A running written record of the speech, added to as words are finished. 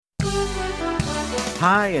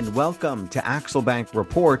Hi, and welcome to Axelbank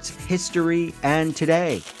Reports History and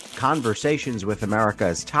Today, conversations with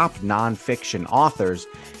America's top nonfiction authors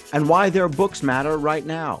and why their books matter right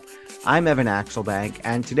now. I'm Evan Axelbank,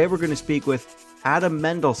 and today we're going to speak with Adam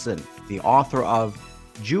Mendelsohn, the author of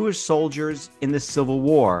Jewish Soldiers in the Civil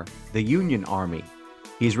War, the Union Army.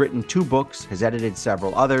 He's written 2 books, has edited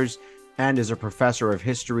several others, and is a professor of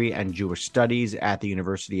history and Jewish studies at the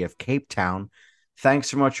University of Cape Town.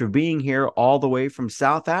 Thanks so much for being here all the way from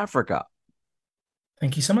South Africa.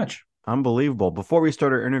 Thank you so much. Unbelievable. Before we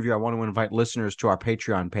start our interview, I want to invite listeners to our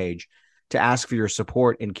Patreon page to ask for your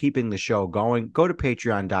support in keeping the show going. Go to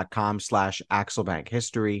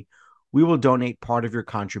patreon.com/AxelbankHistory. We will donate part of your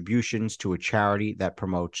contributions to a charity that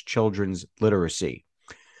promotes children's literacy.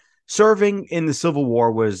 Serving in the Civil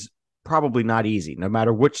War was probably not easy, no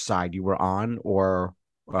matter which side you were on or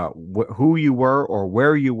who you were or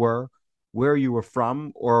where you were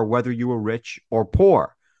from, or whether you were rich or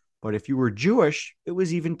poor. But if you were Jewish, it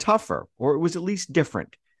was even tougher, or it was at least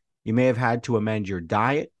different. You may have had to amend your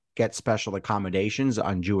diet, get special accommodations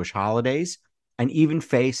on Jewish holidays, and even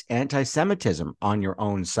face anti-Semitism on your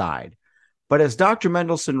own side. But as Dr.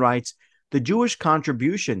 Mendelsohn writes, the Jewish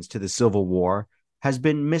contributions to the Civil War has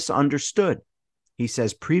been misunderstood. He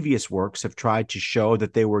says previous works have tried to show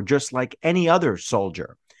that they were just like any other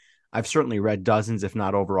soldier. I've certainly read dozens, if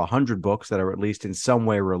not over 100 books that are at least in some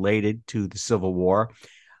way related to the Civil War.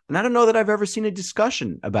 And I don't know that I've ever seen a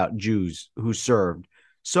discussion about Jews who served.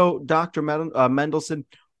 So, Dr. Mendelsohn,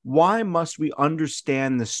 why must we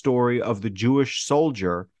understand the story of the Jewish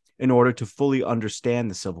soldier in order to fully understand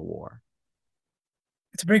the Civil War?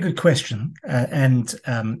 It's a very good question. And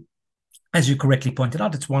as you correctly pointed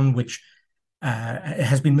out, it's one which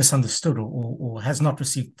has been misunderstood or has not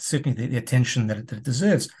received certainly the attention that it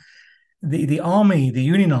deserves. The army, the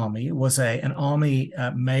Union Army, was an army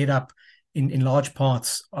made up in large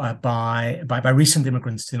parts by recent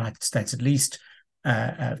immigrants to the United States. At least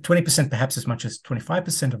 20%, perhaps as much as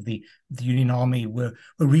 25% of the Union Army were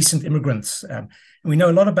recent immigrants. And we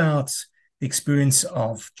know a lot about the experience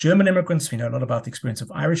of German immigrants. We know a lot about the experience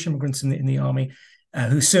of Irish immigrants in the army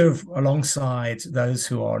who serve alongside those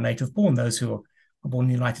who are native born, those who are born in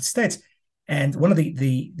the United States. And one of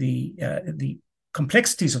the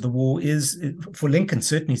complexities of the war is, for Lincoln,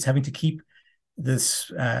 certainly, is having to keep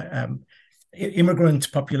this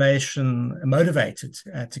immigrant population motivated,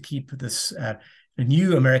 to keep this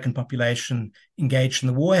new American population engaged in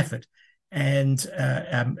the war effort. And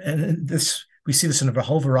this, we see this in a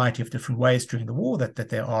whole variety of different ways during the war, that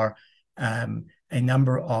there are a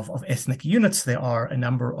number of ethnic units. There are a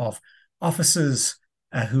number of officers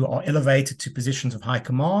who are elevated to positions of high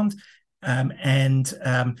command. And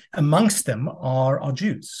amongst them are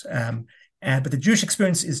Jews. But the Jewish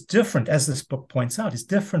experience is different, as this book points out, is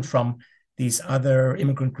different from these other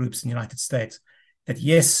immigrant groups in the United States. That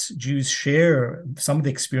yes, Jews share some of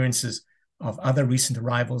the experiences of other recent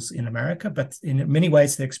arrivals in America, but in many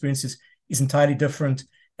ways their experience is entirely different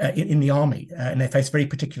in the army, and they face very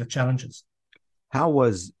particular challenges. How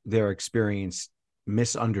was their experience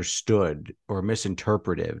misunderstood or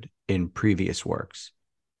misinterpreted in previous works?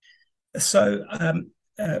 So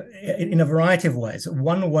in a variety of ways.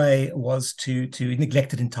 One way was to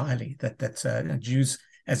neglect it entirely, that Jews,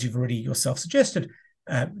 as you've already yourself suggested,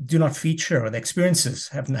 do not feature, or the experiences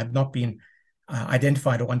have not been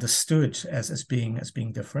identified or understood as being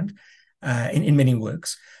different in many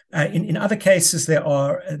works. In other cases, they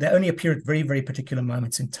only appear at very, very particular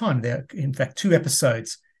moments in time. There are, in fact, 2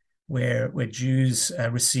 episodes where Jews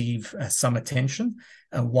receive some attention.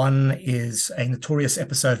 One is a notorious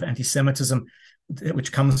episode of anti-Semitism,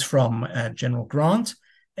 which comes from General Grant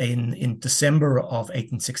in December of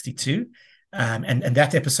 1862. And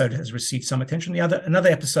that episode has received some attention. Another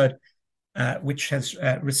episode which has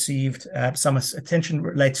received some attention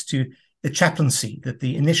relates to the chaplaincy, that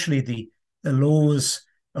initially the laws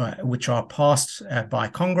which are passed by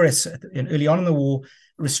Congress early on in the war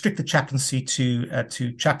restrict the chaplaincy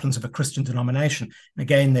to chaplains of a Christian denomination. And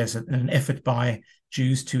again, there's an effort by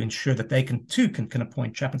Jews to ensure that they can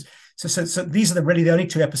appoint chaplains. So these are really the only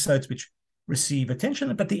 2 episodes which receive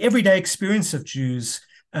attention, but the everyday experience of Jews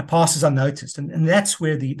passes unnoticed. And that's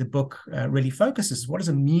where the book really focuses. What does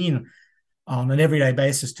it mean on an everyday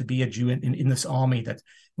basis to be a Jew in this army? That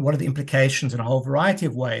what are the implications in a whole variety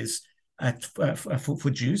of ways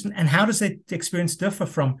for Jews, and how does the experience differ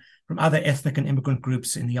from other ethnic and immigrant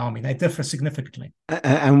groups in the army? They differ significantly.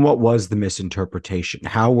 And what was the misinterpretation?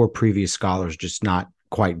 How were previous scholars just not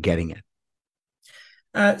quite getting it?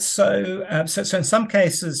 So in some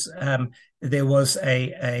cases, there was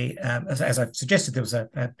as I've suggested, there was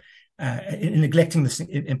in neglecting this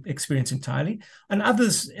experience entirely, and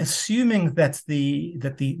others assuming that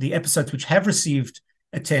the episodes which have received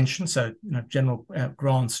attention, so General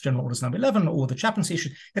Grant's General Orders Number 11 or the chaplaincy issue,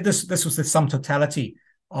 that this was the sum totality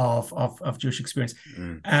of Jewish experience.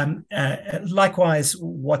 Likewise,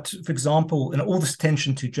 for example, all this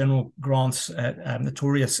attention to General Grant's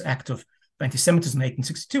notorious act of anti-Semitism in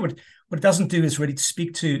 1862, what it doesn't do is really to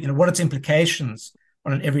speak to what its implications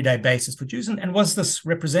on an everyday basis for Jews, and was this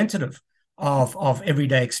representative of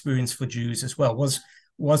everyday experience for Jews as well?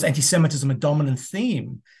 Was anti-Semitism a dominant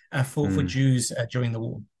theme for Jews during the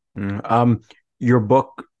war? Your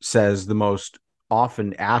book says the most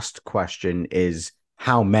often asked question is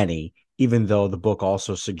how many, even though the book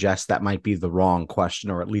also suggests that might be the wrong question,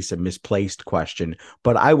 or at least a misplaced question.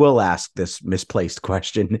 But I will ask this misplaced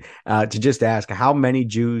question to just ask how many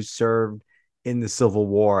Jews served in the Civil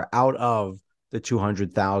War out of the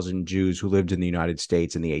 200,000 Jews who lived in the United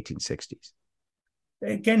States in the 1860s?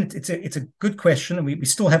 Again, it's a good question, and we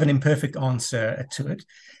still have an imperfect answer to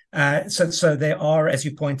it. So there are, as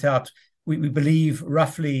you point out, we believe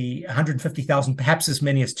roughly 150,000, perhaps as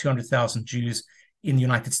many as 200,000 Jews in the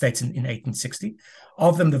United States in 1860.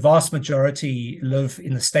 Of them, the vast majority live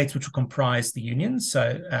in the states which will comprise the Union,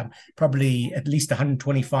 so probably at least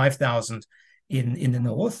 125,000 in the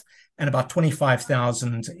North, and about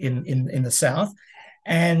 25,000 in the South.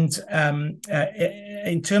 And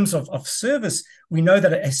in terms of service, we know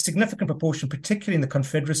that a significant proportion, particularly in the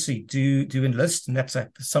Confederacy, do enlist, and that's a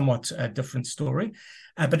somewhat different story.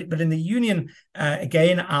 But in the Union,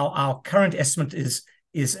 again, our current estimate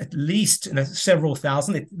is at least several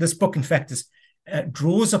thousand. This book, in fact,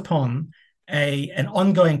 draws upon an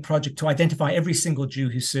ongoing project to identify every single Jew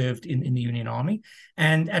who served in the Union Army.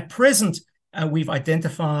 And at present, we've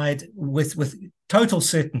identified with total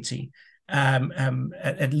certainty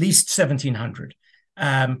at least 1,700.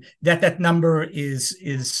 That number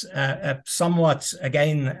is somewhat,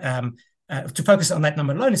 again, to focus on that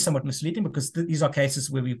number alone is somewhat misleading, because these are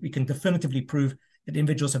cases where we can definitively prove that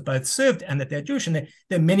individuals have both served and that they're Jewish. And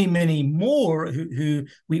there are many, many more who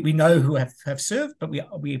we know who have served, but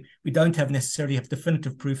we don't necessarily have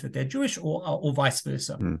definitive proof that they're Jewish, or vice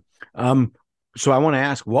versa. So I want to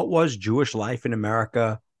ask, what was Jewish life in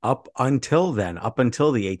America up until then, up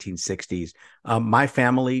until the 1860s? My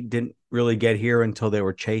family didn't really get here until they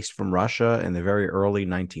were chased from Russia in the very early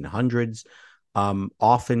 1900s.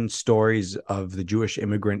 Often stories of the Jewish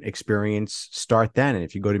immigrant experience start then. And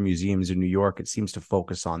if you go to museums in New York, it seems to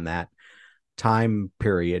focus on that time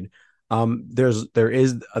period. There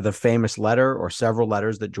is the famous letter, or several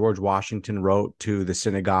letters, that George Washington wrote to the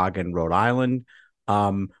synagogue in Rhode Island.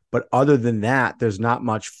 But other than that, there's not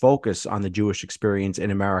much focus on the Jewish experience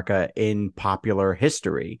in America in popular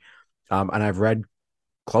history. And I've read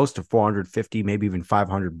close to 450, maybe even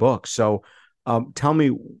 500 books. So tell me,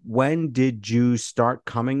 when did Jews start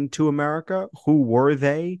coming to America? Who were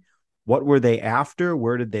they? What were they after?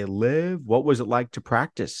 Where did they live? What was it like to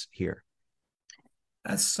practice here?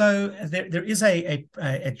 So there is a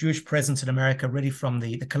Jewish presence in America really from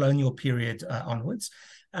the colonial period onwards,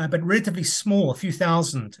 but relatively small, a few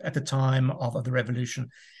thousand at the time of the Revolution.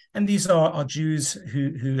 And these are Jews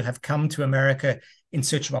who have come to America in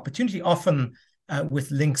search of opportunity, often with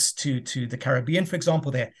links to the Caribbean, for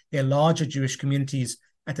example. There are larger Jewish communities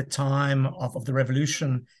at the time of the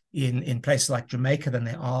Revolution in places like Jamaica than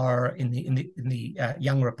there are in the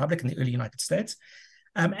young republic in the early United States.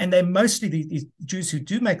 And they mostly, these Jews who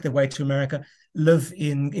do make their way to America, live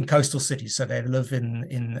in coastal cities. So they live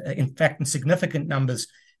in fact, in significant numbers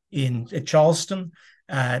in Charleston.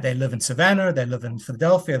 They live in Savannah. They live in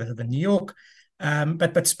Philadelphia. They live in New York.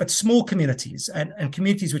 But small communities and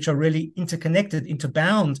communities which are really interconnected,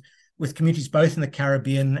 interbound with communities both in the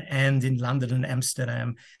Caribbean and in London and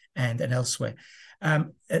Amsterdam and elsewhere.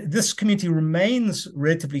 This community remains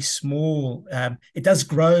relatively small. It does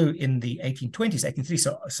grow in the 1820s,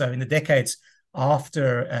 1830s, so in the decades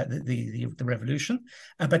after the Revolution,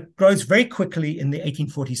 but grows very quickly in the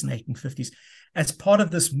 1840s and 1850s as part of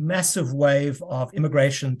this massive wave of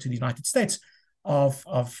immigration to the United States of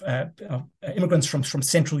immigrants from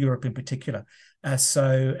Central Europe in particular. As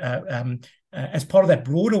part of that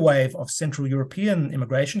broader wave of Central European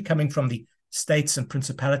immigration coming from the states and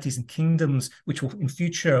principalities and kingdoms, which will in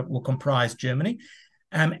future will comprise Germany.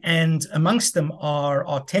 And amongst them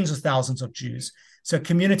are tens of thousands of Jews. So a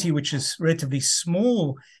community which is relatively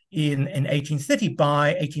small in 1830, by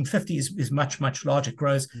 1850 is much, much larger. It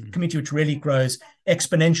grows, community which really grows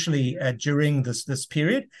exponentially during this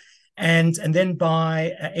period. And then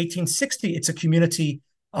by 1860, it's a community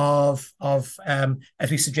of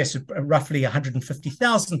as we suggested, roughly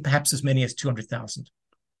 150,000, perhaps as many as 200,000.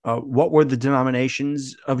 What were the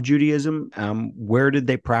denominations of Judaism? Where did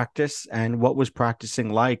they practice, and what was practicing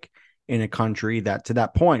like in a country that, to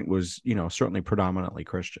that point, was certainly predominantly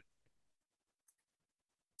Christian?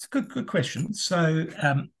 It's a good question. So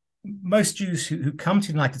most Jews who come to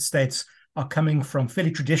the United States are coming from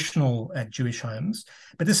fairly traditional Jewish homes,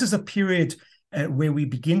 but this is a period where we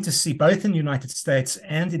begin to see, both in the United States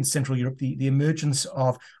and in Central Europe, the emergence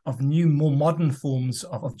of new, more modern forms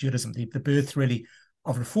of Judaism, the birth really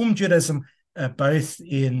of Reform Judaism, both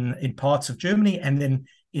in parts of Germany and then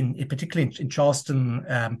particularly in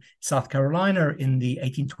Charleston, South Carolina, in the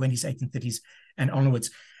 1820s, 1830s, and onwards.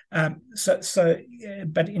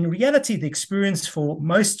 But in reality, the experience for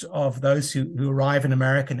most of those who arrive in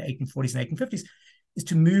America in the 1840s and 1850s is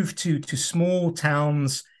to move to small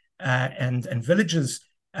towns and villages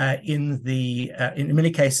in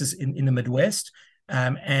many cases in the Midwest,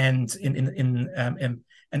 and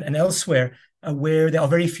elsewhere, where there are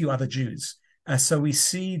very few other Jews. So we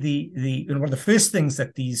see one of the first things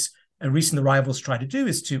that these recent arrivals try to do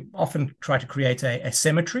is to often try to create a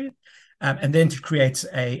cemetery, and then to create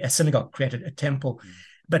a synagogue, create a temple.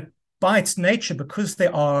 But by its nature, because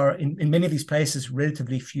there are in many of these places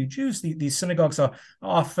relatively few Jews, these synagogues are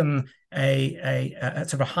often a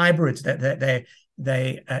sort of a hybrid. That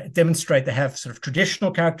they demonstrate they have sort of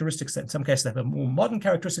traditional characteristics. That in some cases they have more modern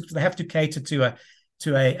characteristics. But they have to cater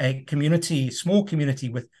to a community, small community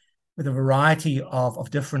with a variety of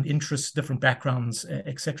different interests, different backgrounds,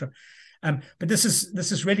 etc. But this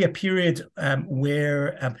is really a period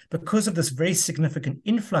where, because of this very significant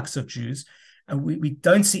influx of Jews, we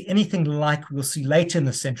don't see anything like we'll see later in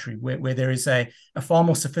the century, where there is a far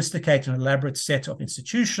more sophisticated and elaborate set of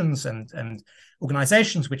institutions and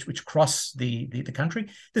organizations which cross the country.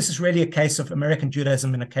 This is really a case of American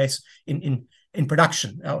Judaism in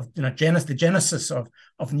production, of the genesis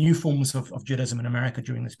of new forms of Judaism in America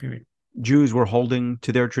during this period. Jews were holding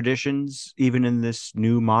to their traditions even in this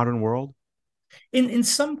new modern world? In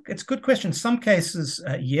some, it's a good question. In some cases,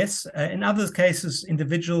 yes. In other cases,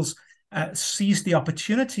 individuals seized the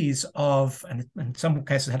opportunities of, and in some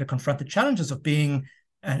cases had to confront the challenges of being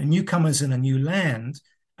newcomers in a new land,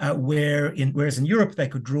 whereas in Europe they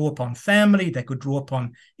could draw upon family, they could draw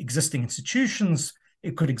upon existing institutions,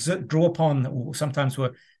 it could draw upon, or sometimes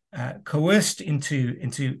were coerced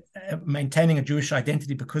into maintaining a Jewish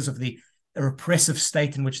identity because of the repressive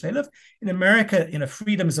state in which they live. In America,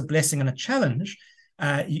 freedom is a blessing and a challenge.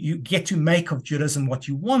 You get to make of Judaism what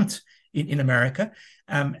you want in America,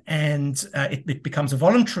 and it becomes a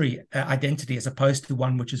voluntary identity as opposed to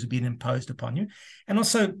one which has been imposed upon you. And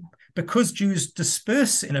also, because Jews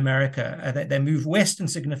disperse in America, they move west in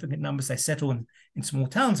significant numbers, they settle in small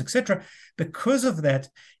towns, etc. Because of that,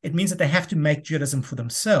 it means that they have to make Judaism for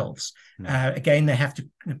themselves. Again, they have to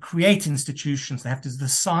create institutions, they have to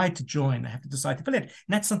decide to join, they have to decide to affiliate. And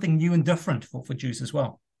that's something new and different for Jews as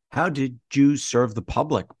well. How did Jews serve the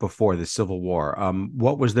public before the Civil War?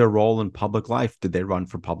 What was their role in public life? Did they run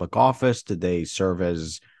for public office? Did they serve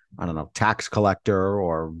as, I don't know, tax collector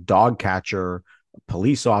or dog catcher,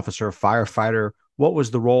 police officer, firefighter? What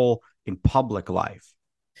was the role in public life?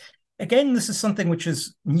 Again, this is something which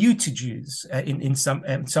is new to Jews in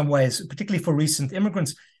some ways, particularly for recent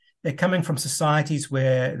immigrants. They're coming from societies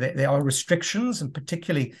where there are restrictions, and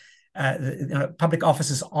particularly public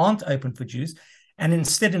offices aren't open for Jews. And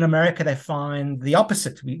instead, in America, they find the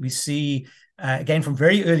opposite. We see, again, from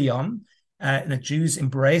very early on, Jews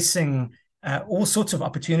embracing all sorts of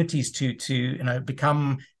opportunities to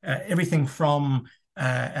become everything from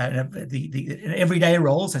the everyday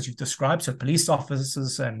roles, as you've described, so police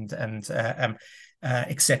officers and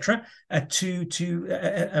etc., to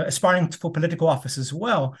aspiring for political office as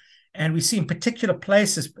well. And we see in particular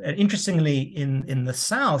places, interestingly, in the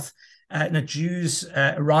South, Jews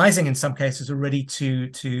rising in some cases already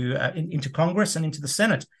into Congress and into the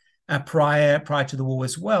Senate prior to the war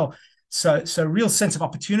as well. So real sense of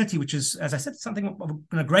opportunity, which is, as I said, something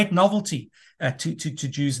of a great novelty to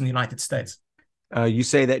Jews in the United States. You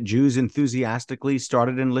say that Jews enthusiastically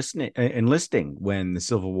started enlisting when the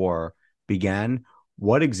Civil War began.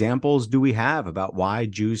 What examples do we have about why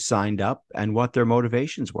Jews signed up and what their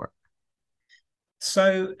motivations were?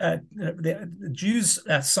 So the Jews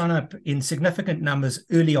sign up in significant numbers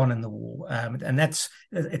early on in the war, and it's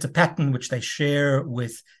a pattern which they share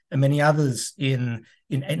with many others in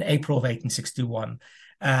April of 1861.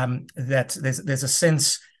 That there's a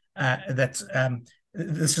sense that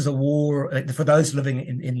this is a war for those living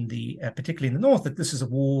in the particularly in the North, that this is a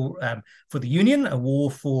war for the Union, a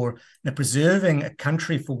war for preserving a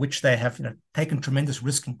country for which they have taken tremendous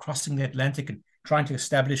risk in crossing the Atlantic and trying to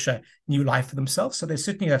establish a new life for themselves. So there's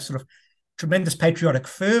certainly a sort of tremendous patriotic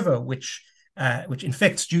fervor, which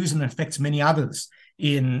infects Jews and infects many others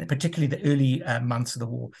in particularly the early months of the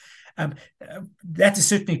war. That is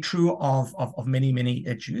certainly true of many, many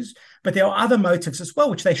Jews, but there are other motives as well,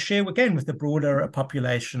 which they share again with the broader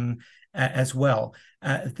population as well.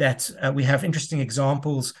 That we have interesting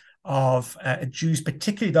examples of Jews,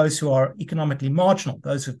 particularly those who are economically marginal,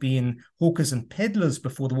 those who've been hawkers and peddlers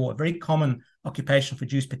before the war, a very common occupation for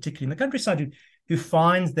Jews, particularly in the countryside, who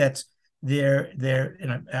find that their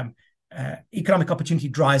economic opportunity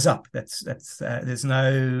dries up. There's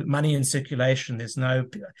no money in circulation.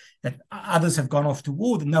 That others have gone off to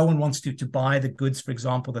war. That no one wants to buy the goods, for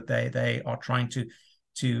example, that they are trying to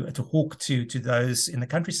hawk to those in the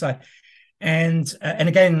countryside. And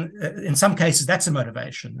again, in some cases, that's a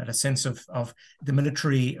motivation. That a sense of the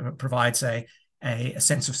military provides a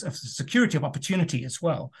sense of security, of opportunity as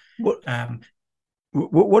well.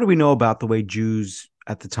 What do we know about the way Jews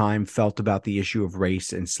at the time felt about the issue of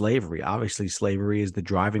race and slavery? Obviously, slavery is the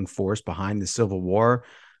driving force behind the Civil War.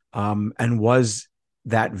 And was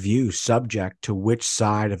that view subject to which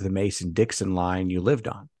side of the Mason-Dixon line you lived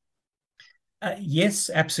on?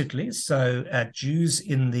 Yes, absolutely. So Jews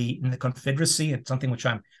in the Confederacy, it's something which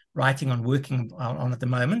I'm writing on, working on at the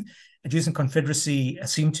moment. Jews in Confederacy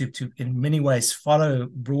seem to in many ways follow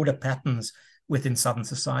broader patterns within Southern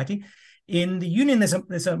society. In the Union,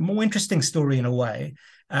 there's a more interesting story in a way,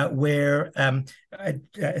 where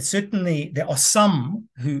certainly there are some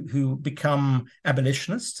who become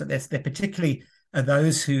abolitionists. So they're particularly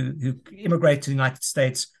those who immigrate to the United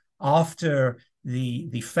States after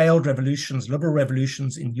the failed revolutions, liberal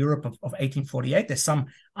revolutions in Europe of 1848. There's some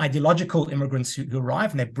ideological immigrants who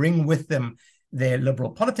arrive, and they bring with them their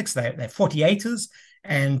liberal politics. They're 48ers,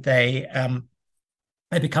 and they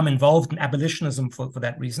become involved in abolitionism for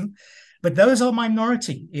that reason. But those are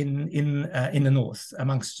minority in the North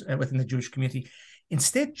amongst within the Jewish community.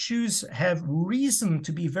 Instead, Jews have reason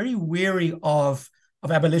to be very wary of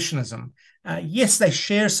abolitionism. Yes, they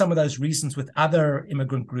share some of those reasons with other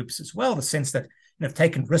immigrant groups as well. The sense that have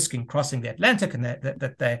taken risk in crossing the Atlantic, and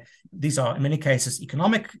that these are in many cases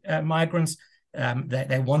economic migrants.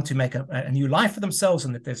 They want to make a new life for themselves,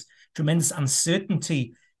 and that there's tremendous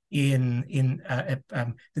uncertainty in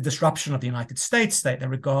the disruption of the United States. They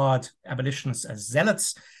regard abolitionists as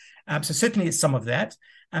zealots. So certainly it's some of that.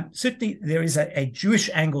 Certainly there is a Jewish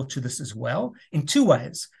angle to this as well in two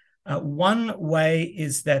ways. One way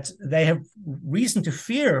is that they have reason to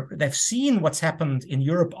fear. They've seen what's happened in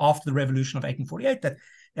Europe after the revolution of 1848,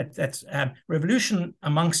 that revolution,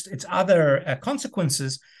 amongst its other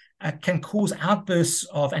consequences, can cause outbursts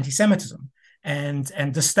of anti-Semitism and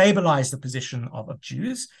destabilize the position of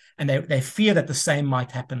Jews. And they fear that the same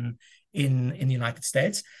might happen in the United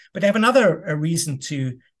States. But they have another reason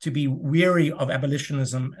to be weary of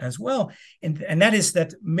abolitionism as well. And that is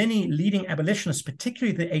that many leading abolitionists,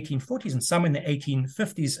 particularly the 1840s and some in the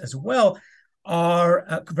 1850s as well,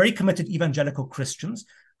 are very committed evangelical Christians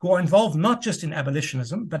who are involved not just in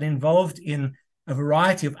abolitionism, but involved in a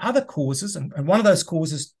variety of other causes. And one of those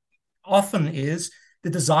causes often is the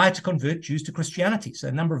desire to convert Jews to Christianity. So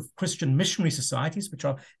a number of Christian missionary societies, which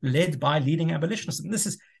are led by leading abolitionists. And this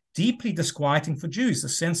is deeply disquieting for Jews, the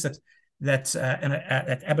sense that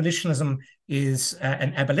abolitionism is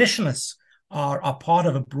and abolitionists are part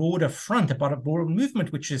of a broader front, about a broader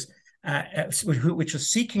movement, which is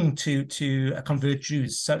seeking to convert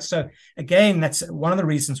Jews. So again, that's one of the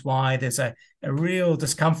reasons why there's a real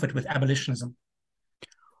discomfort with abolitionism.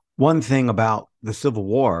 One thing about the Civil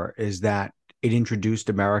War is that it introduced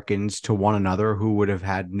Americans to one another who would have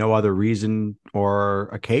had no other reason or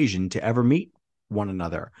occasion to ever meet one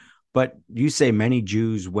another. But you say many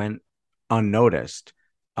Jews went unnoticed.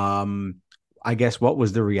 I guess what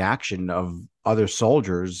was the reaction of other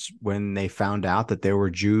soldiers when they found out that there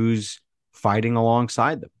were Jews fighting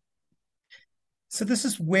alongside them? So this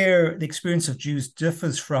is where the experience of Jews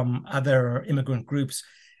differs from other immigrant groups,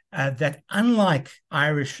 that unlike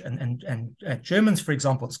Irish and Germans, for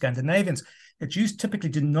example, Scandinavians, the Jews typically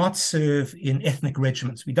do not serve in ethnic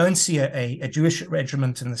regiments. We don't see a Jewish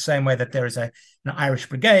regiment in the same way that there is an Irish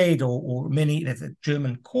brigade or many, there's a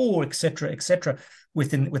German corps, et cetera,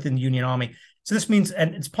 within the Union Army. So this means,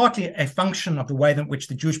 and it's partly a function of the way in which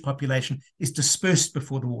the Jewish population is dispersed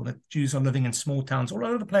before the war, that Jews are living in small towns all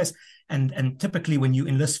over the place. And typically when you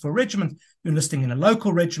enlist for a regiment, you're enlisting in a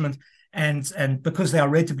local regiment. And because there are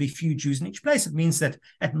relatively few Jews in each place, it means that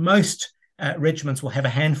at most regiments will have a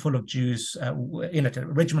handful of Jews in it. A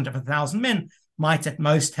regiment of 1,000 men might at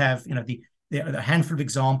most have, a handful of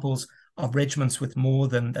examples of regiments with more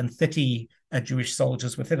than 30 Jewish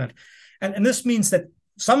soldiers within it. And this means that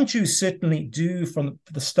some Jews certainly do from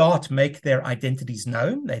the start make their identities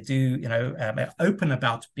known. They do, open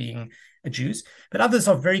about being Jews, but others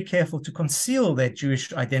are very careful to conceal their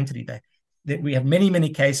Jewish identity. We have many, many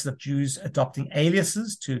cases of Jews adopting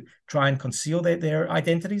aliases to try and conceal their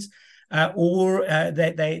identities, or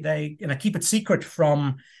they keep it secret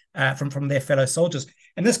from their fellow soldiers.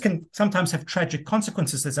 And this can sometimes have tragic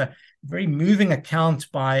consequences. There's a very moving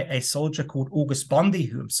account by a soldier called August Bondy,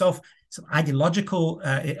 who himself is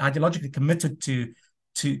ideologically committed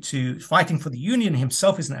to fighting for the Union.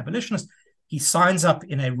 Himself is an abolitionist. He signs up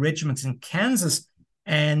in a regiment in Kansas,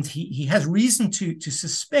 and he has reason to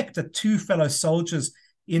suspect that two fellow soldiers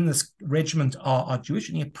in this regiment are Jewish,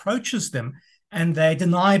 and he approaches them, and they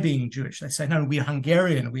deny being Jewish. They say, no, we're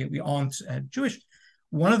Hungarian, we aren't Jewish.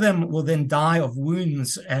 One of them will then die of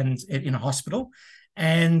wounds and in a hospital.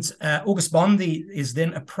 And August Bondy is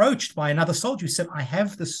then approached by another soldier who said, I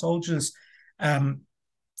have the soldier's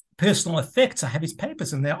personal effects. I have his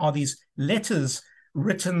papers. And there are these letters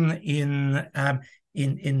written in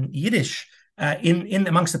Yiddish in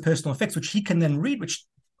amongst the personal effects, which he can then read, which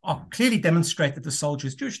clearly demonstrate that the soldier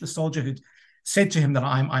is Jewish, the soldier who'd said to him that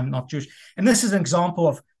I'm not Jewish. And this is an example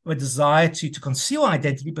of a desire to conceal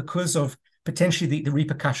identity because of potentially the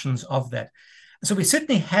repercussions of that. So we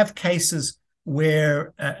certainly have cases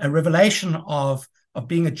where a revelation of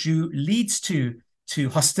being a Jew leads to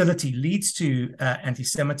hostility, leads to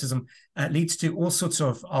anti-Semitism, leads to all sorts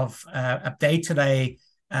of day-to-day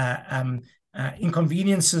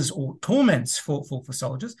inconveniences or torments for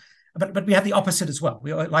soldiers. But we have the opposite as well.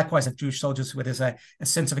 We likewise have Jewish soldiers where there's a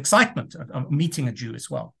sense of excitement of meeting a Jew as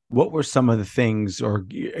well. What were some of the things, or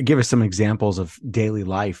give us some examples of daily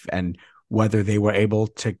life and whether they were able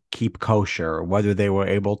to keep kosher, whether they were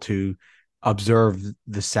able to observe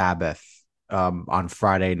the Sabbath on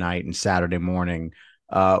Friday night and Saturday morning,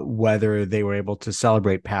 whether they were able to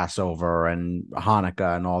celebrate Passover and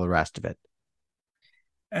Hanukkah and all the rest of it?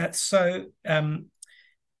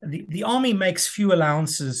 The army makes few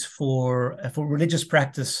allowances for religious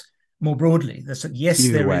practice more broadly. Yes,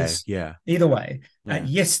 either way.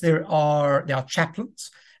 Yes, there are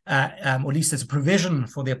chaplains. Or at least there's a provision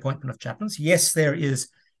for the appointment of chaplains. Yes, there's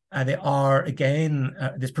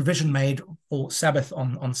provision made for Sabbath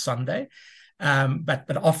on Sunday,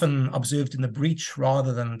 but often observed in the breach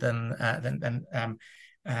rather than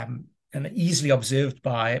easily observed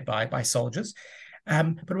by soldiers.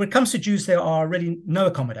 But when it comes to Jews, there are really no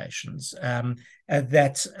accommodations. The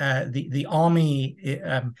army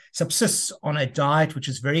subsists on a diet which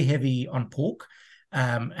is very heavy on pork.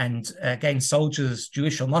 And again, soldiers,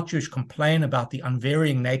 Jewish or not Jewish, complain about the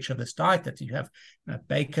unvarying nature of this diet, that you have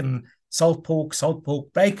bacon, salt pork,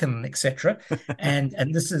 bacon, etc. and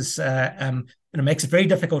this is makes it very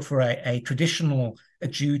difficult for a traditional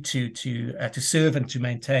Jew to serve and to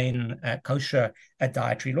maintain kosher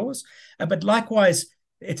dietary laws. But likewise,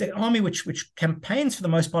 it's an army which campaigns for the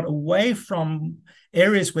most part away from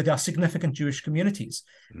areas where there are significant Jewish communities.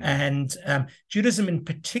 And Judaism in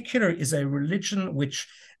particular is a religion which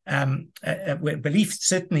where belief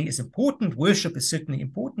certainly is important, worship is certainly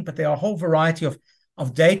important, but there are a whole variety of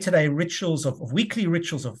day-to-day rituals, of weekly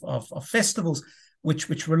rituals, of festivals,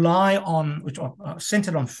 which rely on, which are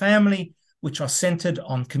centered on family, which are centered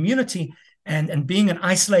on community. And being an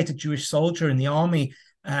isolated Jewish soldier in the army,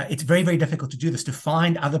 it's very, very difficult to do this, to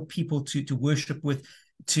find other people to worship with,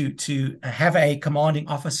 to have a commanding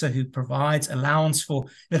officer who provides allowance for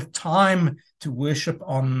time to worship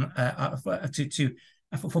on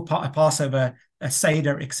for Passover,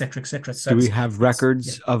 Seder, etc., etc. So do we have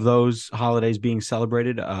records of those holidays being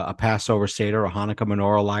celebrated? A Passover, Seder, a Hanukkah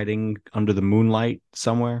menorah lighting under the moonlight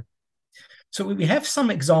somewhere? So we have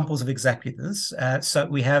some examples of exactly this. So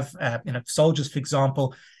we have soldiers, for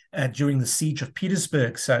example, during the siege of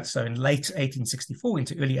Petersburg, so in late 1864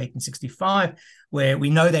 into early 1865, where we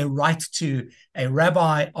know they write to a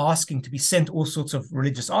rabbi asking to be sent all sorts of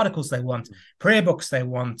religious articles. They want prayer books, they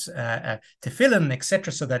want tefillin,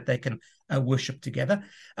 etc., so that they can worship together.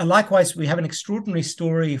 Likewise, we have an extraordinary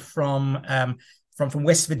story from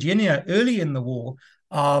West Virginia early in the war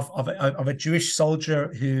of a Jewish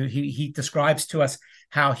soldier who he describes to us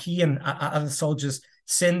how he and other soldiers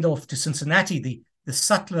send off to Cincinnati. The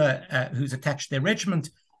sutler who's attached to their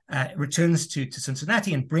regiment returns to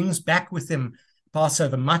Cincinnati and brings back with him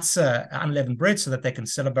Passover matzah, unleavened bread, so that they can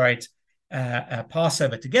celebrate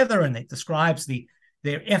Passover together. And it describes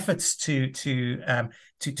their efforts to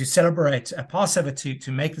celebrate Passover,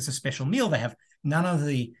 to make this a special meal. They have none of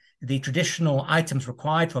the traditional items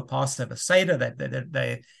required for Passover Seder.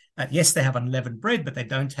 Yes, they have unleavened bread, but they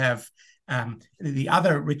don't have the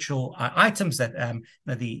other ritual items that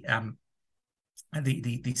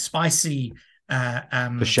the spicy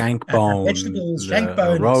The shank bone, vegetables, shank the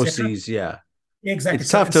bone, etc. Rosies, yeah. Exactly. It's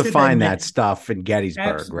So tough to instead, they find that make stuff in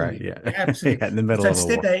Gettysburg, right? absolutely, Yeah. absolutely. Yeah, in the middle So of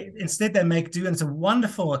the war. instead they make do, and it's a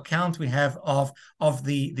wonderful account we have of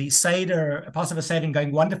the Seder, Passover Seder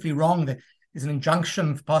going wonderfully wrong. There's an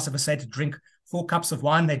injunction for Passover Seder to drink 4 cups of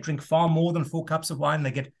wine. They drink far more than 4 cups of wine.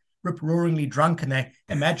 They get rip-roaringly drunk, and they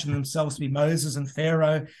imagine themselves to be Moses and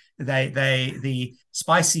Pharaoh. The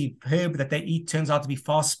spicy herb that they eat turns out to be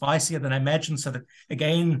far spicier than I imagined. So that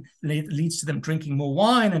again leads to them drinking more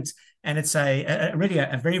wine, and it's really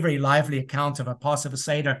a very, very lively account of a Passover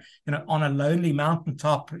Seder, on a lonely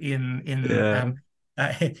mountaintop in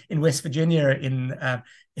West Virginia in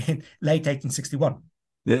late 1861.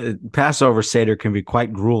 The Passover Seder can be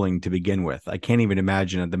quite grueling to begin with. I can't even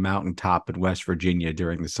imagine at the mountaintop in West Virginia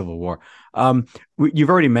during the Civil War. You've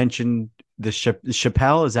already mentioned the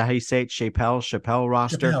Chappelle. Is that how you say it? Chappelle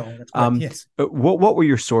roster. Chappelle, that's correct, yes. What were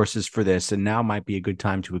your sources for this? And now might be a good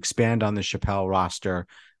time to expand on the Chappelle roster,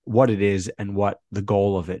 what it is and what the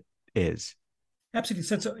goal of it is. Absolutely.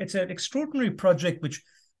 So it's an extraordinary project which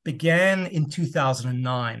began in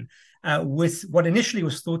 2009 with what initially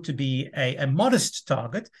was thought to be a modest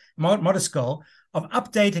modest goal of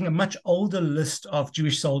updating a much older list of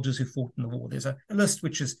Jewish soldiers who fought in the war. There's a list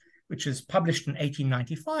which is published in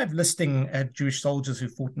 1895, listing Jewish soldiers who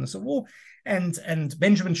fought in the Civil War, and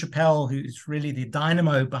Benjamin Chappelle, who's really the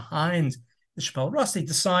dynamo behind the Chappelle roster,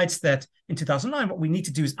 decides that in 2009 what we need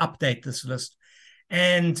to do is update this list.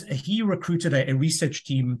 And he recruited a research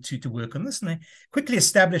team to work on this, and they quickly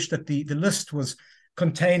established that the list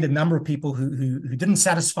contained a number of people who didn't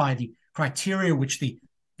satisfy the criteria which the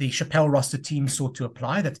Chappelle roster team sought to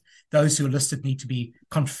apply, that those who are listed need to be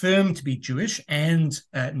confirmed to be Jewish and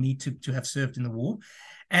need to have served in the war.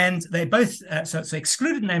 And they both so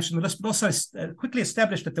excluded names from the list, but also quickly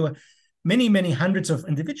established that there were many, many hundreds of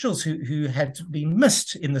individuals who had been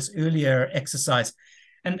missed in this earlier exercise.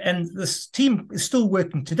 And this team is still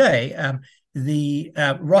working today. The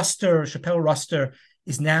Chappelle roster,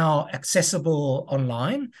 is now accessible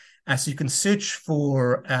online. So you can search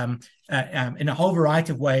for in a whole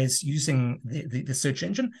variety of ways using the search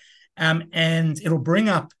engine. And it'll bring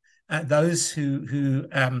up those who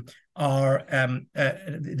are the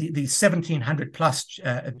 1,700 plus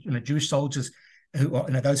Jewish soldiers who are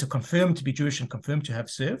those who are confirmed to be Jewish and confirmed to have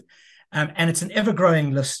served. And it's an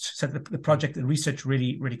ever-growing list, so the project, the research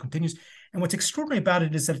really, really continues. And what's extraordinary about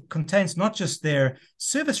it is that it contains not just their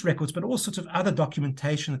service records, but all sorts of other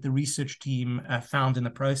documentation that the research team found in the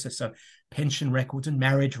process. So pension records and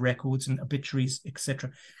marriage records and obituaries,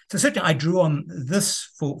 etc. So certainly I drew on this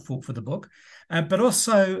for the book. But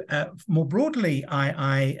also more broadly,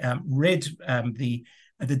 I read the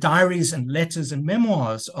diaries and letters and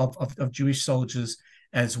memoirs of Jewish soldiers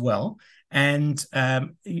as well. And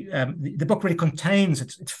the book really contains,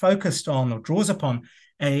 it's focused on or draws upon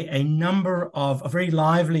a number of very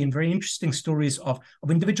lively and very interesting stories of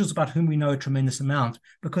individuals about whom we know a tremendous amount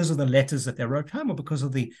because of the letters that they wrote home or because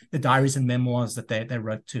of the diaries and memoirs that they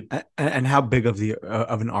wrote too. And how big of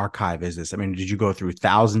an archive is this? I mean, did you go through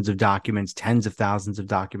thousands of documents, tens of thousands of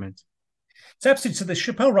documents? So absolutely. So the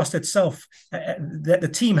Chappelle roster itself, the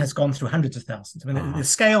team has gone through hundreds of thousands. I mean, the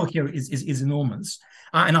scale here is enormous,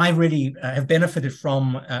 and I really have benefited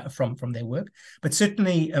from their work. But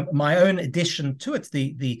certainly, my own addition to it,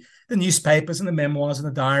 the newspapers and the memoirs and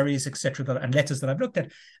the diaries, etc., and letters that I've looked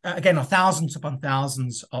at, again, are thousands upon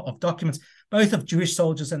thousands of documents, both of Jewish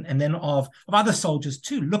soldiers and then of other soldiers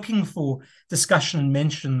too, looking for discussion and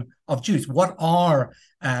mention of Jews. What are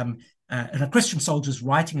Christian soldiers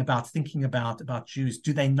writing about, thinking about Jews?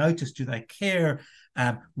 Do they notice? Do they care?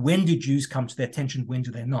 When do Jews come to their attention? When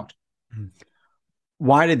do they not?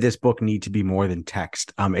 Why did this book need to be more than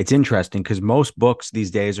text? It's interesting because most books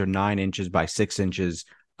these days are 9 inches by 6 inches.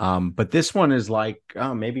 But this one is like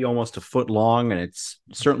maybe almost a foot long, and it's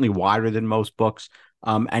certainly wider than most books.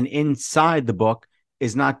 And inside the book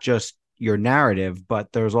is not just your narrative,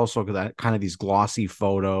 but there's also that kind of these glossy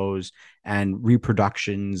photos and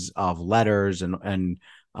reproductions of letters and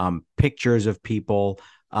pictures of people.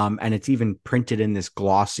 And it's even printed in this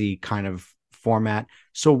glossy kind of format.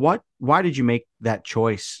 So why did you make that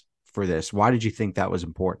choice for this? Why did you think that was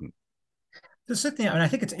important? So certainly, I mean, I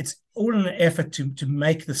think it's all in an effort to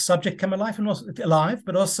make the subject come alive and also alive,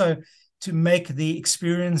 but also to make the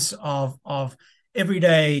experience of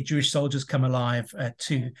everyday Jewish soldiers come alive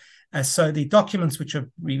too. So the documents which have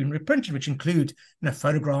been reprinted, which include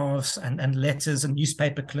photographs and letters and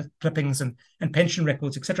newspaper clippings and pension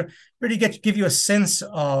records, etc., really give you a sense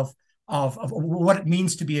of what it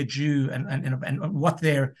means to be a Jew and what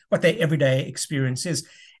their everyday experience is.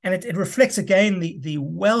 And it reflects, again, the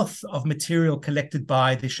wealth of material collected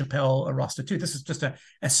by the Chappell roster, too. This is just a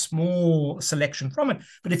small selection from it.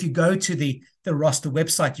 But if you go to the roster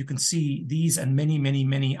website, you can see these and many, many,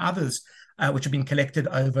 many others, which have been collected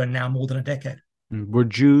over now more than a decade. Were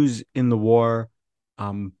Jews in the war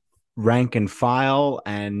rank and file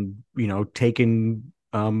and, taking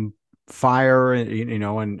fire,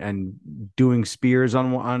 and doing spears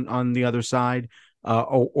on the other side?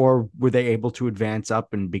 Or were they able to advance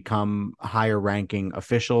up and become higher ranking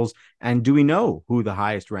officials? And do we know who the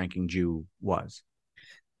highest ranking Jew was?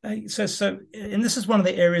 And this is one of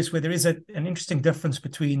the areas where there is an interesting difference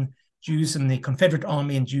between Jews in the Confederate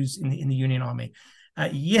Army and Jews in the Union Army.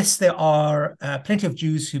 Yes, there are plenty of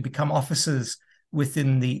Jews who become officers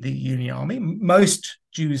within the Union Army. Most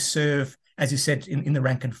Jews serve, as you said, in the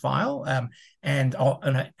rank and file, and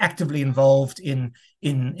are actively involved in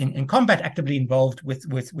combat, actively involved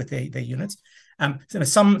with their units.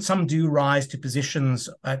 Some do rise to positions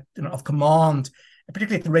of command,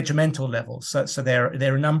 particularly at the regimental level. So there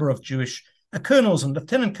are a number of Jewish colonels and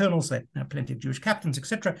lieutenant colonels, there are plenty of Jewish captains,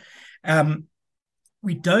 etc.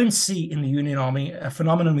 We don't see in the Union Army a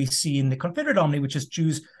phenomenon we see in the Confederate Army, which is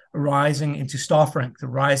Jews rising into staff rank,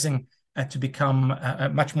 rising to become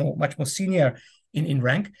much more senior in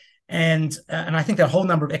rank. And I think there are a whole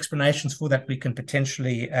number of explanations for that we can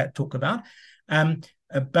potentially talk about.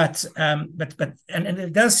 But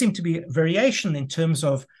it does seem to be variation in terms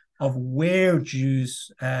of where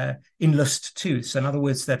Jews enlist to. So in other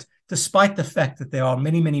words, that despite the fact that there are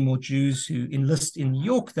many, many more Jews who enlist in New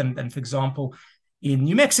York than for example, in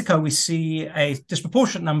New Mexico, we see a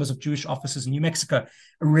disproportionate numbers of Jewish officers in New Mexico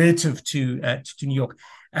relative to New York.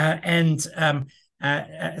 So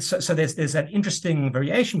there's that interesting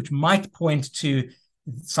variation, which might point to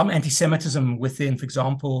some anti-Semitism within, for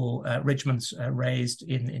example, regiments raised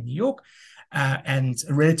in New York and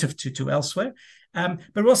relative to elsewhere.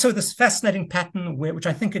 But also this fascinating pattern which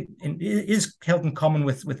I think it is held in common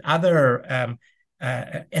with other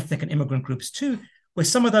ethnic and immigrant groups too, where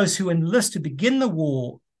some of those who enlist to begin the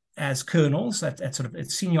war as colonels at sort of a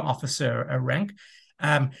senior officer rank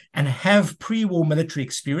and have pre-war military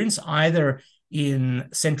experience either in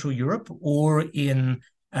Central Europe or in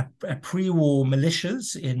pre-war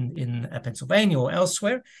militias in Pennsylvania or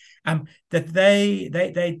elsewhere, that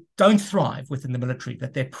they don't thrive within the military,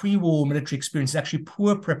 that their pre-war military experience is actually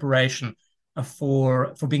poor preparation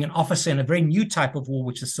for being an officer in a very new type of war,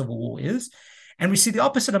 which the Civil War is. And we see the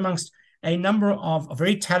opposite amongst a number of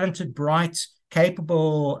very talented, bright,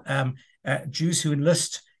 capable Jews who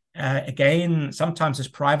enlist, again, sometimes as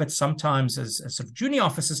privates, sometimes as sort of junior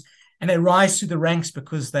officers, and they rise through the ranks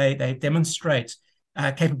because they demonstrate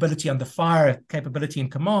capability under fire, capability in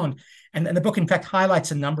command. And the book, in fact,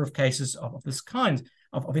 highlights a number of cases of this kind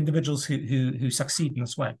of individuals who succeed in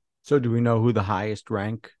this way. So do we know who the highest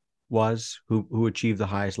rank was, who achieved the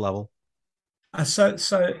highest level?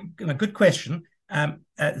 Good question.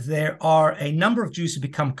 There are a number of Jews who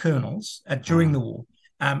become colonels during the war.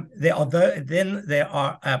 There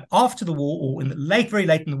are after the war, or very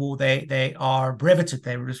late in the war, they are breveted.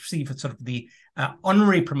 They receive sort of the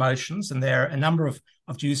honorary promotions, and there are a number of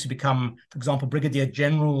Jews who become, for example, brigadier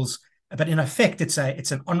generals. But in effect, it's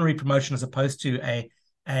an honorary promotion as opposed to a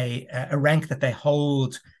rank that they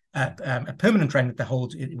hold. A permanent rank that they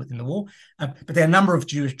hold within the war, but there are a number of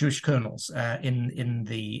Jewish colonels in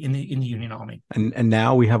the Union Army. And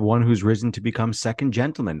now we have one who's risen to become second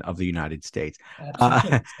gentleman of the United States.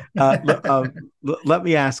 Let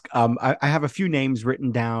me ask. I have a few names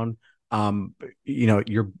written down.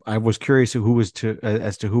 I was curious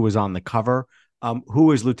as to who was on the cover.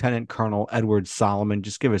 Who is Lieutenant Colonel Edward Solomon?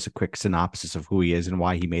 Just give us a quick synopsis of who he is and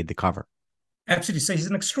why he made the cover. Absolutely. So he's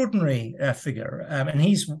an extraordinary figure, and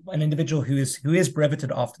he's an individual who is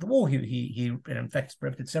breveted after the war. He in fact is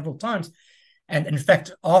breveted several times, and in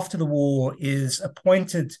fact after the war is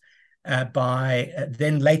appointed by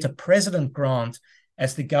then later President Grant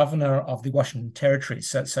as the governor of the Washington Territory.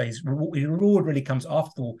 So his reward really comes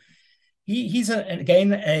after the war. He's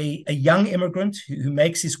again a young immigrant who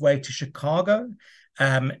makes his way to Chicago,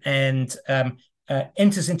 and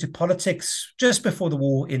enters into politics just before the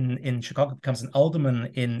war in Chicago, becomes an alderman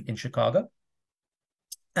in Chicago.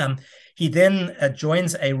 He then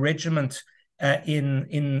joins a regiment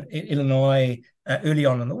in Illinois early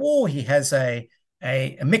on in the war. He has a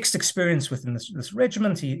mixed experience within this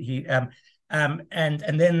regiment. He then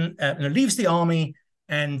leaves the army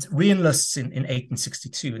and re-enlists in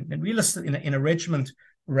 1862, and re-enlists in a regiment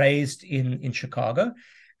raised in Chicago.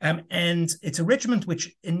 And it's a regiment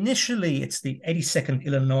which initially, it's the 82nd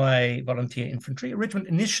Illinois Volunteer Infantry, a regiment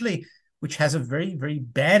initially which has a very, very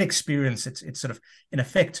bad experience. It's sort of, in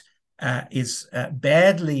effect, is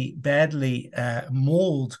badly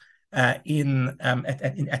mauled at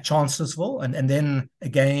Chancellorsville, and then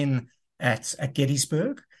again at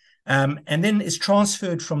Gettysburg, and then is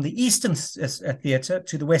transferred from the Eastern Theater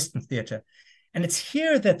to the Western Theater. And it's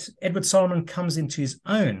here that Edward Solomon comes into his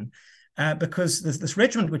own, because this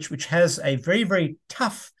regiment, which has a very, very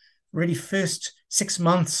tough, really first 6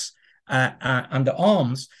 months under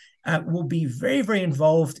arms, will be very, very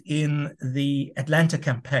involved in the Atlanta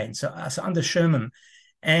campaign, so under Sherman.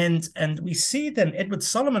 And we see then Edward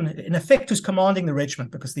Solomon, in effect, who's commanding the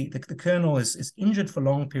regiment, because the colonel is injured for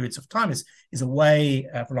long periods of time, is away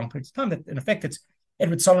for long periods of time. That in effect, it's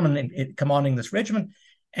Edward Solomon commanding this regiment.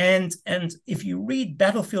 And if you read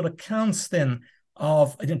battlefield accounts then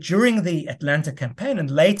of during the Atlanta campaign,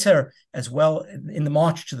 and later as well in the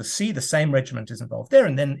March to the Sea, the same regiment is involved there,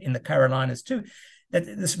 and then in the Carolinas too, that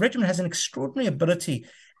this regiment has an extraordinary ability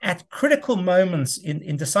at critical moments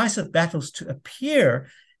in decisive battles to appear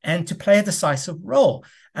and to play a decisive role,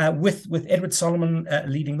 with Edward Solomon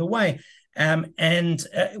leading the way.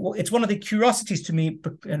 It's one of the curiosities to me,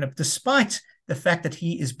 despite the fact that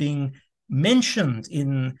he is being mentioned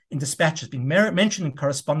in dispatches, being mentioned in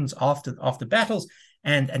correspondence after battles,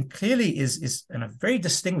 and clearly is very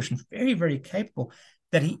distinguished and very, very capable,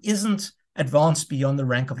 that he isn't advanced beyond the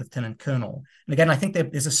rank of lieutenant colonel. And again, I think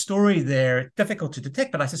there's a story there difficult to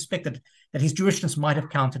detect, but I suspect that his Jewishness might have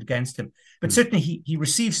counted against him. But certainly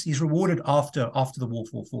he's rewarded after the war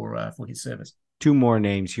for his service. Two more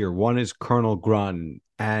names here. One is Colonel Grun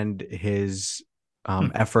and his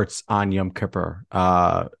efforts on Yom Kippur.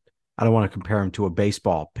 I don't want to compare him to a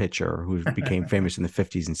baseball pitcher who became famous in the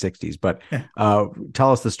 50s and 60s, but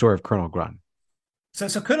tell us the story of Colonel Grun.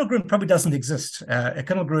 So Colonel Grun probably doesn't exist.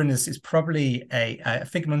 Colonel Grun is probably a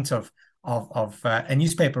figment of a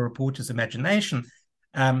newspaper reporter's imagination.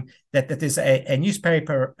 That there's a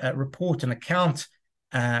newspaper report, an account,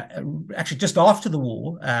 actually just after the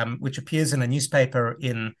war, which appears in a newspaper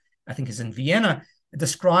in Vienna,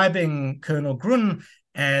 describing Colonel Grun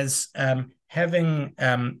as having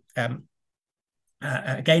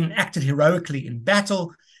again acted heroically in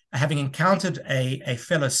battle, having encountered a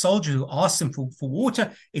fellow soldier who asks him for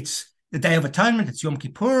water. It's the Day of Atonement, it's Yom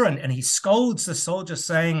Kippur, and he scolds the soldier,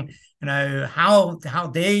 saying, how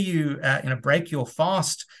dare you break your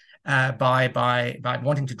fast by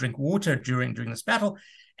wanting to drink water during this battle.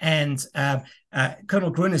 And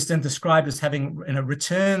Colonel Grun is then described as having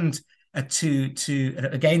returned to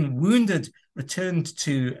again wounded, returned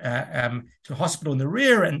to a hospital in the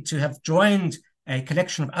rear, and to have joined a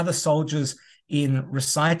collection of other soldiers in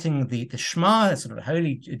reciting the Shema, sort of a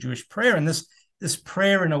holy Jewish prayer, and this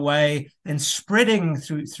prayer in a way then spreading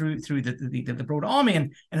through the broad army,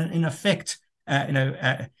 and in effect,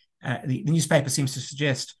 the newspaper seems to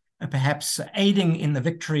suggest perhaps aiding in the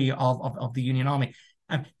victory of the Union Army.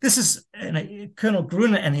 This is Colonel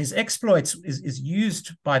Grun and his exploits is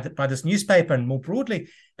used by this newspaper and more broadly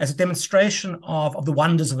as a demonstration of the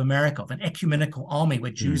wonders of America, of an ecumenical army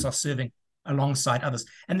where Jews are serving alongside others.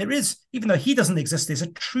 And there is, even though he doesn't exist, there's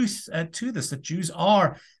a truth to this, that Jews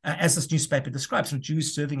are, as this newspaper describes, some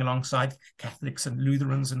Jews serving alongside Catholics and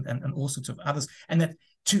Lutherans and all sorts of others. And that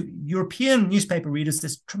to European newspaper readers,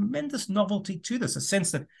 there's tremendous novelty to this, a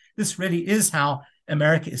sense that this really is how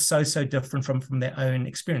America is so different from their own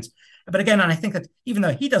experience. But again, and I think that even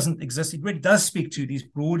though he doesn't exist, it really does speak to these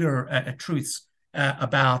broader truths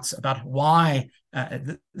about why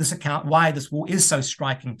this war is so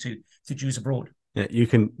striking to Jews abroad. Yeah, you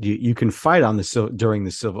can fight during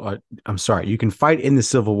the civil. You can fight in the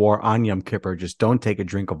Civil War on Yom Kippur. Just don't take a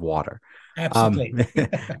drink of water. Absolutely.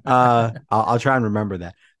 I'll try and remember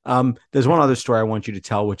that. There's one other story I want you to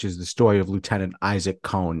tell, which is the story of Lieutenant Isaac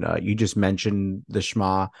Cohn. You just mentioned the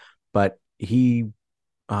Shema, but he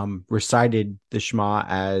recited the Shema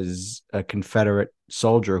as a Confederate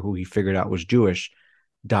soldier who he figured out was Jewish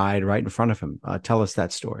died right in front of him. Tell us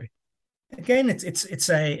that story. Again, it's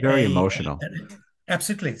a very emotional.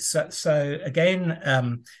 Absolutely. So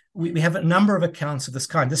again, we have a number of accounts of this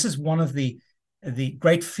kind. This is one of the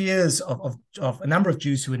great fears of a number of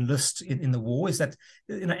Jews who enlist in the war, is that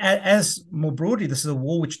as more broadly, this is a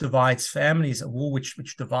war which divides families, a war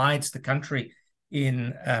which divides the country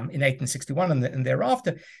in 1861 and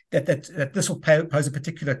thereafter. That this will pose a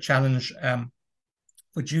particular challenge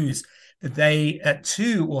for Jews, that they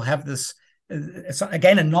too will have this.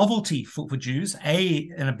 Again, a novelty for Jews,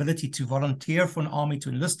 an ability to volunteer for an army, to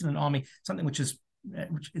enlist in an army, something which is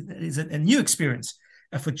a new experience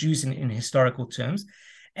for Jews in historical terms.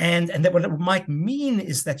 And that what it might mean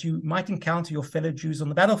is that you might encounter your fellow Jews on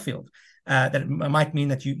the battlefield. That it might mean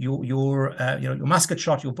that your musket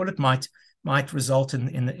shot, your bullet might result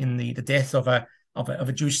in the death of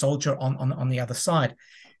a Jewish soldier on the other side.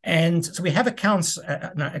 And so we have accounts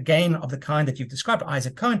again of the kind that you've described,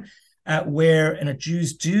 Isaac Cohen, where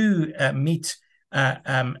Jews do meet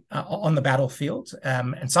on the battlefield,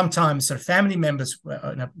 and sometimes sort of family members.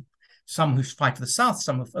 Some who fight for the South,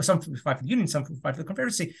 some who fight for the Union, some who fight for the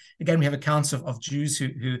Confederacy. Again, we have accounts of Jews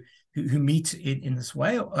who meet in this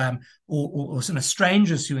way, or sort of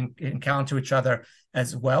strangers who encounter each other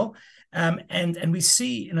as well. And we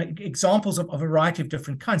see examples of a variety of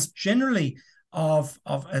different kinds, generally of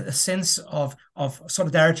a sense of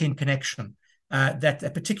solidarity and connection, that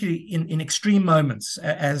particularly in extreme moments,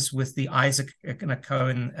 as with the Isaac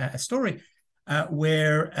Cohen story,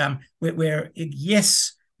 where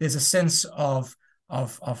yes, there's a sense of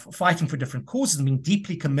fighting for different causes and being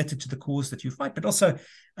deeply committed to the cause that you fight, but also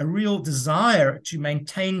a real desire to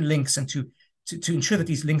maintain links and to ensure that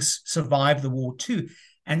these links survive the war too.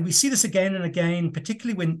 And we see this again and again,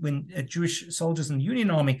 particularly when Jewish soldiers in the Union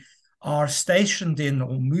Army are stationed in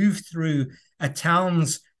or move through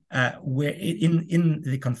towns where in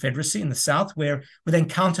the Confederacy in the South, where they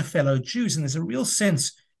encounter fellow Jews, and there's a real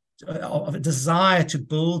sense of a desire to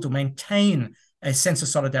build or maintain a sense of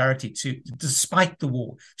solidarity despite the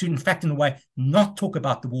war, to in fact, in a way, not talk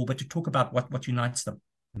about the war, but to talk about what unites them.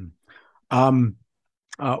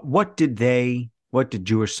 What did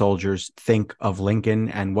Jewish soldiers think of Lincoln,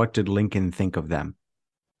 and what did Lincoln think of them?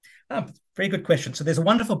 Very good question. So there's a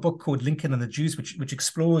wonderful book called Lincoln and the Jews, which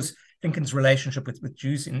explores Lincoln's relationship with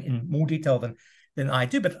Jews in more detail than I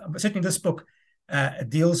do. But certainly this book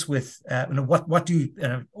deals with what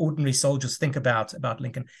do ordinary soldiers think about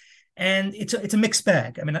Lincoln. And it's a mixed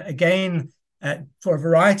bag. I mean, again, for a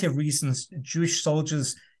variety of reasons, Jewish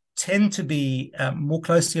soldiers tend to be more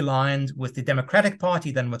closely aligned with the Democratic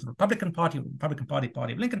Party than with the Republican Party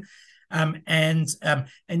of Lincoln. And a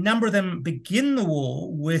number of them begin the war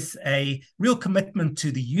with a real commitment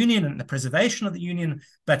to the Union and the preservation of the Union,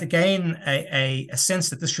 but again, a sense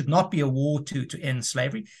that this should not be a war to end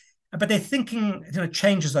slavery. But their thinking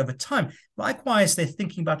changes over time. Likewise, their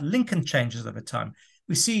thinking about Lincoln changes over time.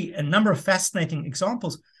 We see a number of fascinating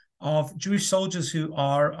examples of Jewish soldiers who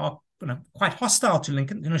are quite hostile to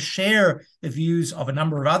Lincoln, share the views of a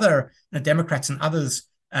number of other Democrats and others,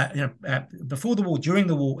 before the war, during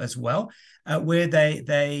the war as well, where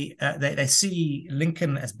they see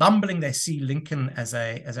Lincoln as bumbling, they see Lincoln as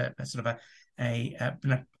a sort of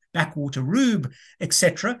a backwater rube,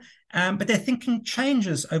 etc. But their thinking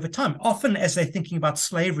changes over time, often as their thinking about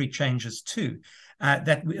slavery changes too.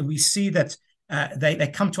 That we see that they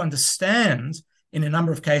come to understand in a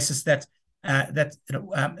number of cases that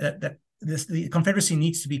the Confederacy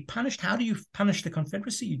needs to be punished. How do you punish the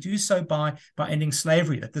Confederacy? You do so by ending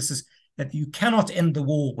slavery. That you cannot end the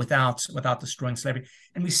war without destroying slavery.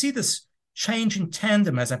 And we see this change in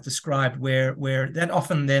tandem, as I've described, where that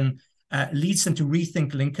often then leads them to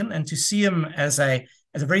rethink Lincoln and to see him as a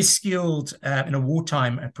very skilled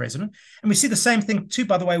wartime president. And we see the same thing too,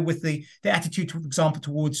 by the way, with the attitude, for example,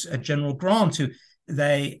 towards General Grant, who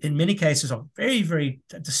they, in many cases, are very, very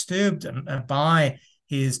disturbed by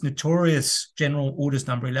his notorious General Orders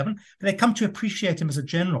Number 11, but they come to appreciate him as a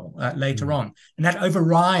general later on. And that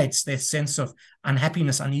overrides their sense of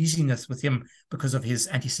unhappiness, uneasiness with him because of his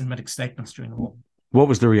anti-Semitic statements during the war. What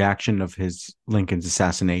was the reaction of Lincoln's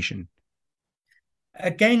assassination?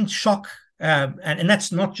 Again, shock. And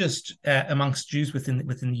that's not just amongst Jews within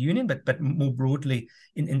the Union, but more broadly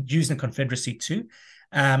in Jews in the Confederacy too.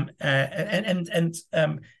 And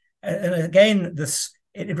again,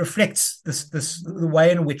 it reflects the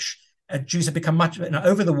way in which Jews have become much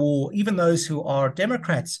over the war. Even those who are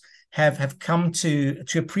Democrats have come to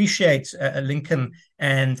appreciate Lincoln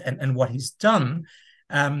and what he's done.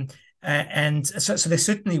 And so there's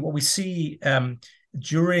certainly what we see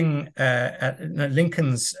during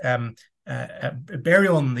Lincoln's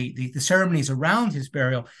burial and the ceremonies around his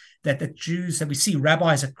burial, that Jews, that we see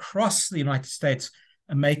rabbis across the United States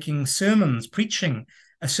making sermons, preaching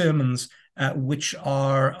sermons which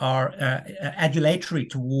are adulatory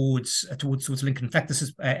towards Lincoln. In fact, this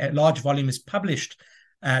is a large volume is published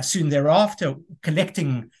soon thereafter,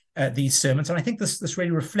 collecting these sermons, and I think this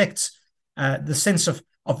really reflects the sense of,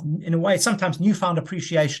 in a way, sometimes newfound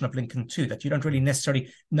appreciation of Lincoln too, that you don't really necessarily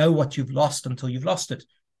know what you've lost until you've lost it.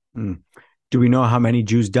 Do we know how many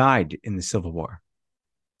Jews died in the Civil War?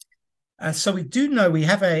 So we do know, we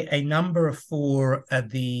have a number for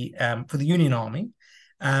the Union Army,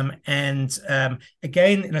 Again,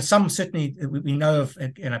 some certainly we know of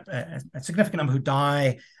a significant number who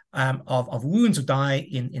die of wounds or die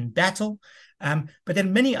in battle, but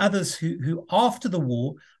then many others who after the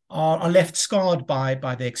war are left scarred by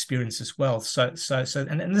their experience as well.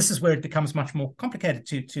 And this is where it becomes much more complicated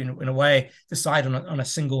to in a way decide on a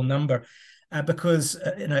single number, because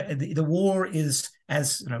the war is,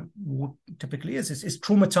 as war typically is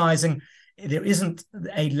traumatizing. There isn't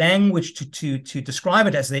a language to describe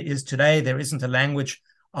it as there is today. There isn't a language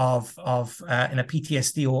of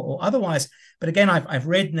PTSD or otherwise. But again, I've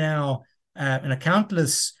read now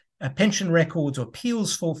countless pension records or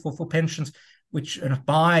appeals for pensions, which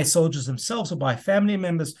by soldiers themselves or by family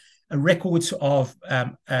members, records of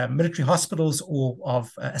military hospitals or of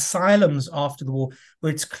asylums after the war,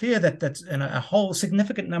 where it's clear that a whole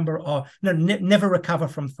significant number are never recover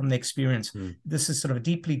from the experience. This is sort of a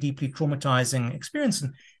deeply detraumatizing experience,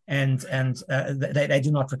 and they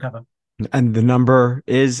do not recover. And the number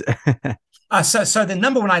is so the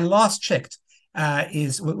number when I last checked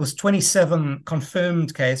was 27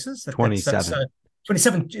 confirmed cases. 27.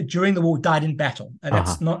 27 during the war died in battle.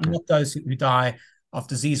 That's not those who die of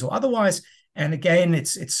disease or otherwise. And again,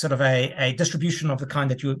 it's sort of a distribution of the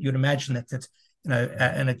kind that you'd imagine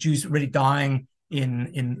and Jews really dying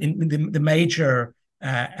in the major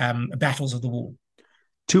battles of the war.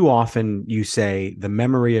 Too often you say the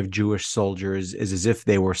memory of Jewish soldiers is as if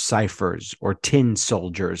they were ciphers or tin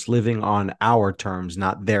soldiers living on our terms,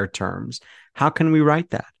 not their terms. How can we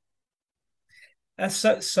write that? I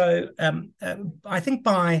think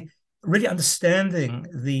by really understanding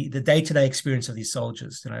the day-to-day experience of these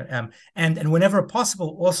soldiers, and whenever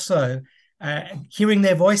possible, also hearing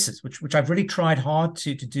their voices, which I've really tried hard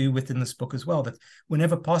to do within this book as well. That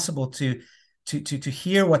whenever possible, to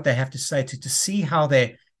hear what they have to say, to see how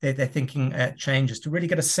their thinking changes, to really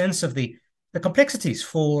get a sense of the complexities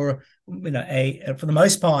for for the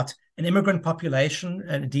most part an immigrant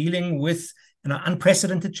population dealing with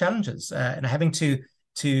unprecedented challenges and having to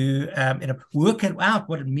work out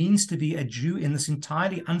what it means to be a Jew in this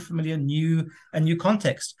entirely unfamiliar new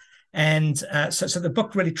context. And so the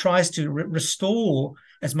book really tries to restore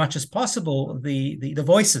as much as possible the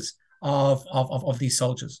voices of these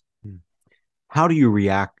soldiers. How do you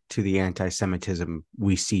react to the anti-Semitism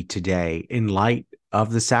we see today in light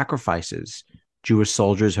of the sacrifices Jewish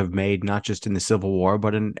soldiers have made, not just in the Civil War,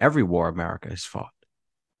 but in every war America has fought?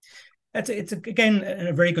 It's again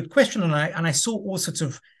a very good question, and I saw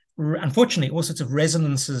unfortunately all sorts of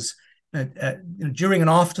resonances during and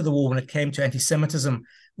after the war when it came to anti-Semitism,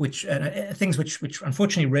 which things which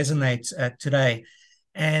unfortunately resonate today.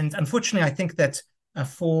 And unfortunately, I think that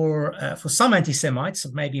for some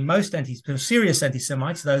anti-Semites, maybe most serious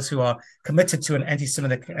anti-Semites, those who are committed to an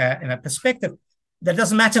anti-Semitic perspective, that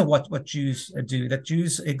doesn't matter what Jews do. That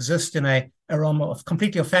Jews exist in a realm of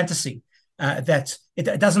completely of fantasy. That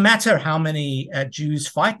it doesn't matter how many Jews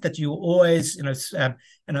fight, that you always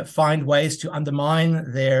find ways to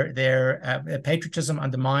undermine their patriotism,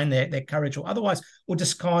 undermine their courage or otherwise, or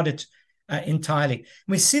discard it entirely. And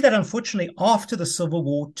we see that unfortunately after the Civil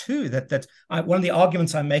War too. One of the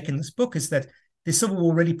arguments I make in this book is that the Civil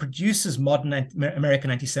War really produces modern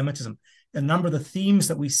American anti-Semitism. A number of the themes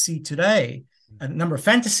that we see today, a number of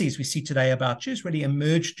fantasies we see today about Jews really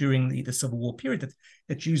emerged during the Civil War period,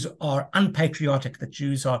 that Jews are unpatriotic, that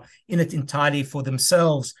Jews are in it entirely for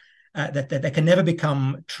themselves, that they can never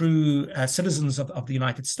become true citizens of the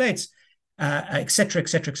United States, et cetera, et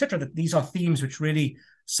cetera, et cetera. That these are themes which really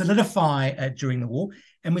solidify during the war.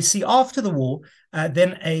 And we see after the war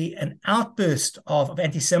then an outburst of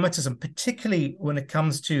anti-Semitism, particularly when it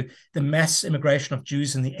comes to the mass immigration of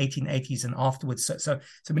Jews in the 1880s and afterwards. So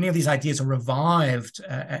many of these ideas are revived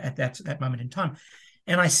at that moment in time.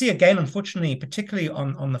 And I see again, unfortunately, particularly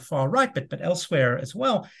on the far right, but elsewhere as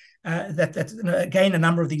well, that again a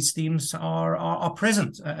number of these themes are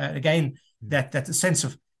present. Again, that sense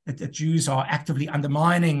of that Jews are actively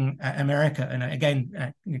undermining America, and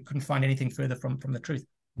again, you couldn't find anything further from the truth.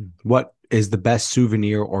 What is the best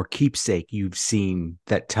souvenir or keepsake you've seen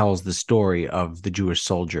that tells the story of the Jewish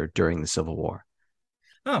soldier during the Civil War?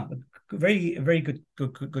 Oh, very, very good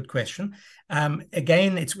question.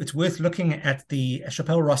 Again, it's worth looking at the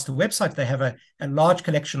Chappell Roster website. They have a large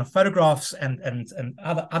collection of photographs and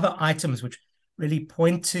other items which really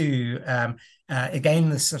point to again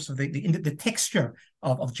the sort of the texture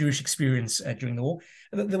of Jewish experience during the war.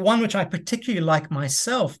 The one which I particularly like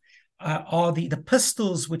myself are the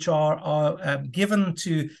pistols which are given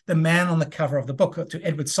to the man on the cover of the book, to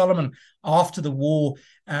Edward Solomon, after the war,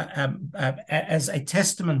 as a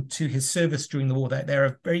testament to his service during the war. They're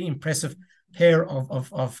a very impressive pair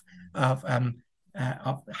of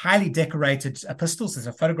of highly decorated pistols. There's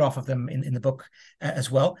a photograph of them in the book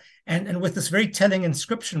as well, and with this very telling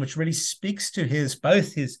inscription, which really speaks to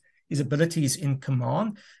both his abilities in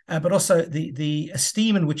command, but also the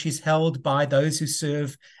esteem in which he's held by those who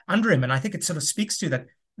serve under him. And I think it sort of speaks to that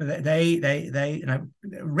they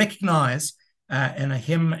recognize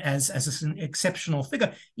him as an exceptional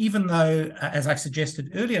figure, even though, as I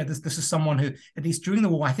suggested earlier, this is someone who, at least during the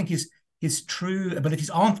war, I think his true abilities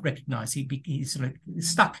aren't recognized. He's sort of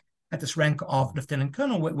stuck at this rank of lieutenant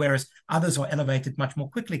colonel, whereas others are elevated much more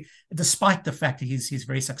quickly, despite the fact that he's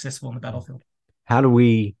very successful on the battlefield.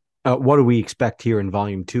 What do we expect here in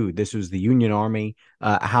Volume 2? This was the Union Army.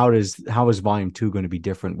 How is Volume 2 going to be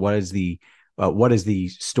different? What is the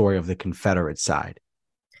story of the Confederate side?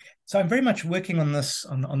 So I'm very much working on this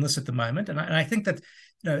at the moment, and I think that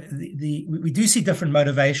we do see different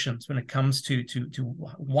motivations when it comes to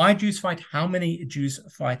why Jews fight, how many Jews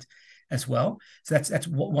fight as well. So that's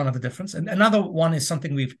one of the difference. And another one is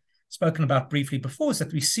something we've spoken about briefly before, is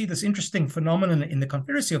that we see this interesting phenomenon in the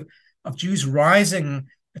Confederacy of Jews rising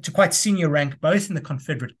to quite senior rank, both in the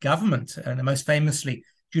Confederate government, and most famously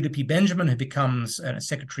Judah P. Benjamin, who becomes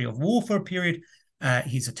Secretary of War for a period.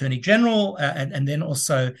 He's Attorney General, and then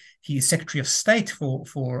also he's Secretary of State for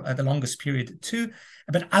the longest period too.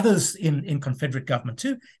 But others in Confederate government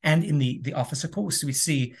too, and in the officer corps, so we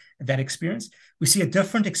see that experience. We see a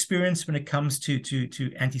different experience when it comes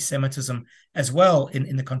to anti-Semitism as well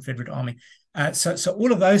in the Confederate Army. So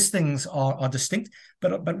all of those things are distinct.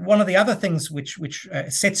 But one of the other things which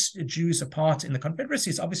sets Jews apart in the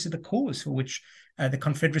Confederacy is obviously the cause for which the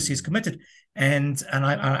Confederacy is committed. And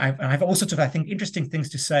I have all sorts of, I think, interesting things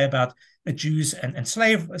to say about Jews and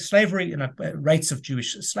slavery and rates of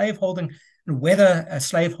Jewish slaveholding, and whether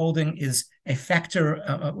slaveholding is a factor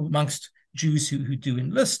amongst Jews who do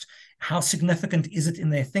enlist. How significant is it in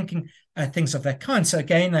their thinking? Things of that kind. So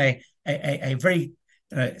again, a very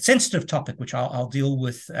sensitive topic, which I'll deal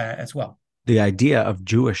with as well. The idea of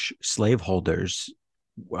Jewish slaveholders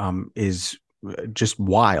is just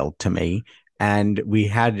wild to me. And we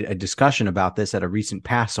had a discussion about this at a recent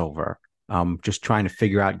Passover, just trying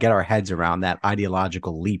to get our heads around that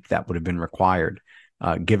ideological leap that would have been required,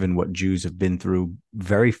 given what Jews have been through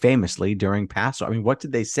very famously during Passover. I mean, what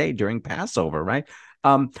did they say during Passover, right?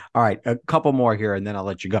 All right, a couple more here, and then I'll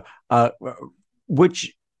let you go.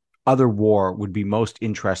 Which other war would be most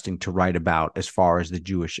interesting to write about as far as the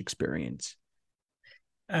Jewish experience?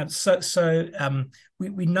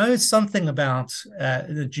 We know something about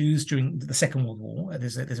the Jews during the Second World War.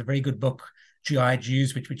 There's a very good book, GI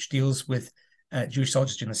Jews, which deals with Jewish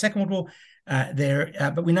soldiers during the Second World War.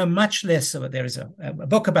 But we know much less. There is a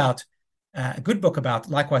book about a good book about,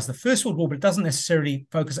 likewise, the First World War, but it doesn't necessarily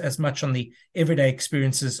focus as much on the everyday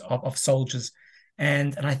experiences of soldiers.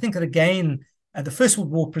 And I think that, again, the First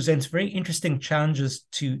World War presents very interesting challenges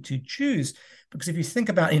to Jews, because if you think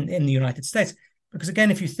about in the United States, because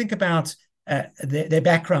again, if you think about their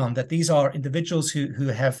background, that these are individuals who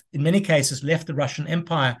have, in many cases, left the Russian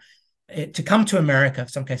Empire to come to America. In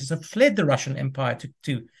some cases, have fled the Russian Empire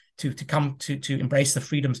to come to embrace the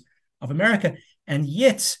freedoms of America, and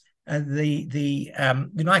yet the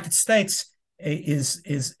United States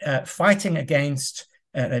is fighting against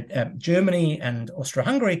Germany and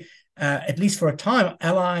Austro-Hungary. At least for a time,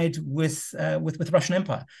 allied with Russian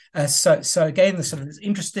Empire. So again, the sort of this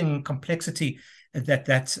interesting complexity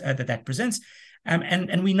that presents,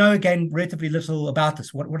 and we know again relatively little about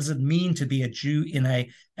this. What does it mean to be a Jew in a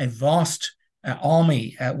vast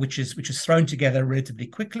army which is thrown together relatively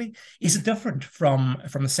quickly? Is it different from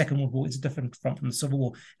the Second World War? Is it different from the Civil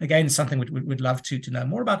War? Again, it's something we'd love to know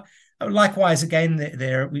more about. Likewise, again,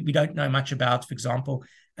 we don't know much about, for example,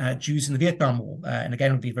 Jews in the Vietnam War, and again,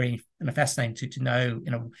 it would be very fascinating to know,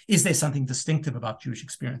 is there something distinctive about Jewish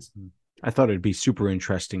experience? I thought it'd be super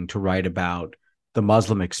interesting to write about the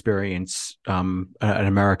Muslim experience, an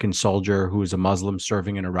American soldier who is a Muslim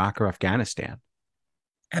serving in Iraq or Afghanistan.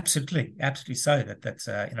 Absolutely so. That's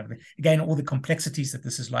again, all the complexities that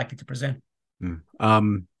this is likely to present.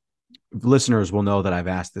 Listeners will know that I've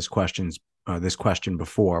asked this question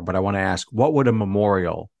before, but I want to ask: what would a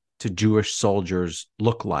memorial to Jewish soldiers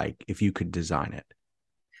look like if you could design it?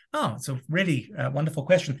 Oh, it's a really wonderful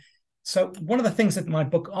question. So one of the things that my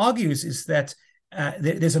book argues is that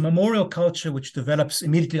there's a memorial culture which develops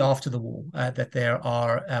immediately after the war. That there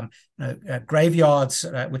are graveyards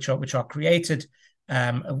which are created,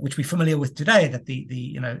 which we're familiar with today. That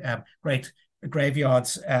the great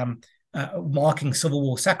graveyards marking Civil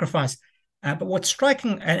War sacrifice. But what's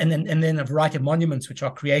striking, and then a variety of monuments which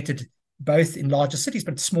are created both in larger cities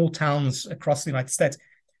but small towns across the United States.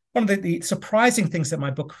 One of the surprising things that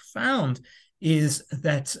my book found is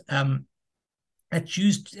that that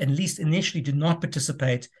Jews, at least initially, did not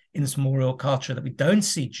participate in this memorial culture, that we don't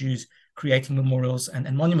see Jews creating memorials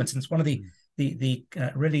and monuments. And it's one of the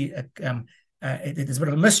really, there's a bit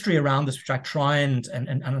of a mystery around this, which I try and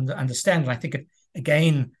understand. And I think it,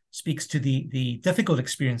 again, speaks to the difficult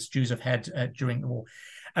experience Jews have had during the war.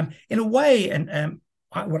 In a way,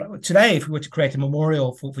 today, if we were to create a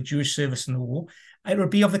memorial for Jewish service in the war, it would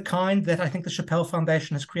be of the kind that I think the Chappell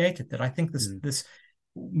Foundation has created. That I think this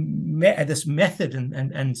method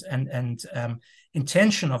and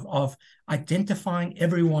intention of identifying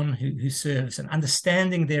everyone who serves and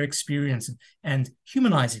understanding their experience and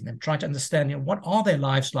humanizing them, trying to understand, what are their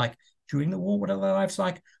lives like during the war, what are their lives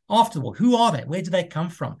like after the war, who are they, where do they come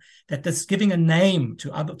from, that this giving a name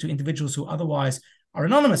to individuals who otherwise are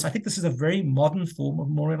anonymous. I think this is a very modern form of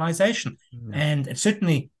memorialization, and it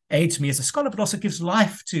certainly aids me as a scholar, but also gives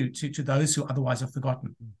life to those who otherwise are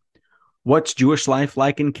forgotten. What's Jewish life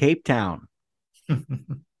like in Cape Town?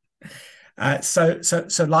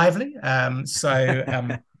 So lively.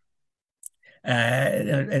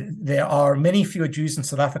 There are many fewer Jews in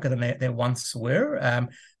South Africa than there once were,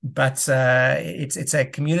 but it's a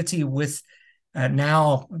community with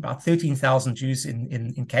now about 13,000 Jews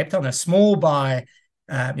in Cape Town. They're small by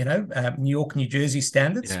New York, New Jersey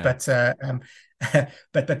standards, but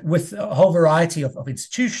with a whole variety of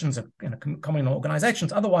institutions, of communal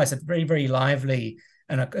organizations. Otherwise, it's very, very lively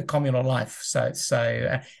and a communal life. So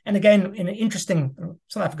and again,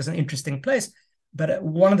 South Africa is an interesting place. But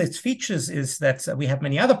one of its features is that we have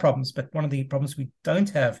many other problems, but one of the problems we don't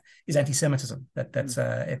have is anti-Semitism. That's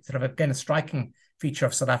it's sort of, again, a striking feature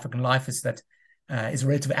of South African life is that is a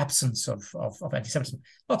relative absence of anti-Semitism.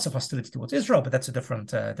 Lots of hostility towards Israel, but that's a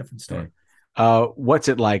different story. What's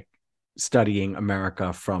it like studying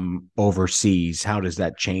America from overseas? How does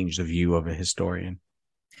that change the view of a historian?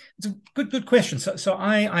 It's a good question. So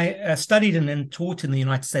I studied and then taught in the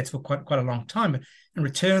United States for quite a long time, and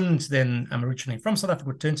returned then. I'm originally from South Africa.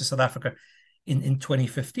 Returned to South Africa in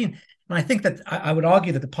 2015, and I think that I would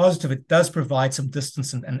argue that the positive, it does provide some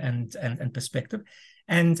distance and perspective,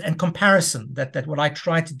 and comparison. That what I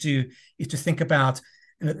try to do is to think about,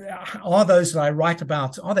 are those that I write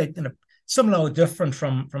about, are they similar or different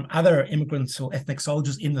from other immigrants or ethnic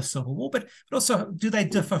soldiers in the Civil War, but also do they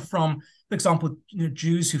differ from, for example,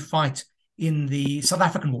 Jews who fight in the South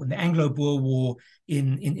African War, in the Anglo-Boer War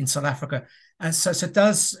in South Africa. So it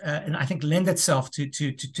does, and I think, lend itself to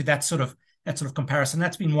that sort of comparison.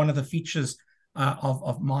 That's been one of the features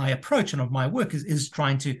of my approach and of my work is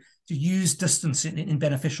trying to use distance in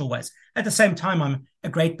beneficial ways. At the same time, I'm a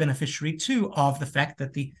great beneficiary too of the fact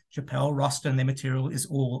that the Chappell roster and their material is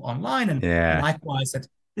all online, and likewise that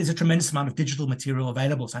there's a tremendous amount of digital material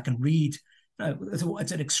available. So I can read.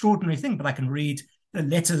 It's an extraordinary thing, but I can read the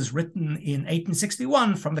letters written in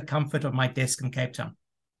 1861 from the comfort of my desk in Cape Town.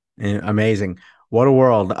 Amazing. What a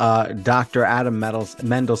world. Dr. Adam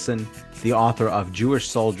Mendelsohn, the author of Jewish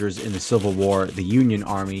Soldiers in the Civil War, the Union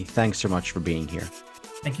Army. Thanks so much for being here.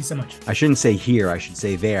 Thank you so much. I shouldn't say here, I should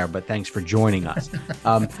say there, but thanks for joining us.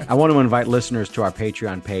 I want to invite listeners to our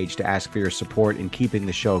Patreon page to ask for your support in keeping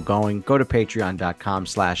the show going. Go to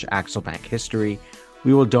patreon.com/AxelBankHistory.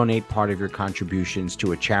 We will donate part of your contributions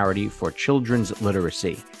to a charity for children's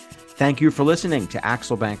literacy. Thank you for listening to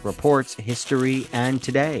Axel Bank Reports History and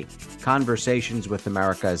Today, conversations with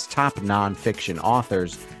America's top nonfiction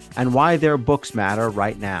authors and why their books matter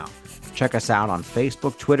right now. Check us out on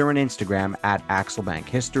Facebook, Twitter, and Instagram at Axel Bank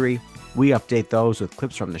History. We update those with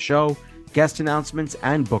clips from the show, guest announcements,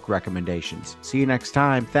 and book recommendations. See you next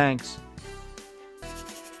time. Thanks.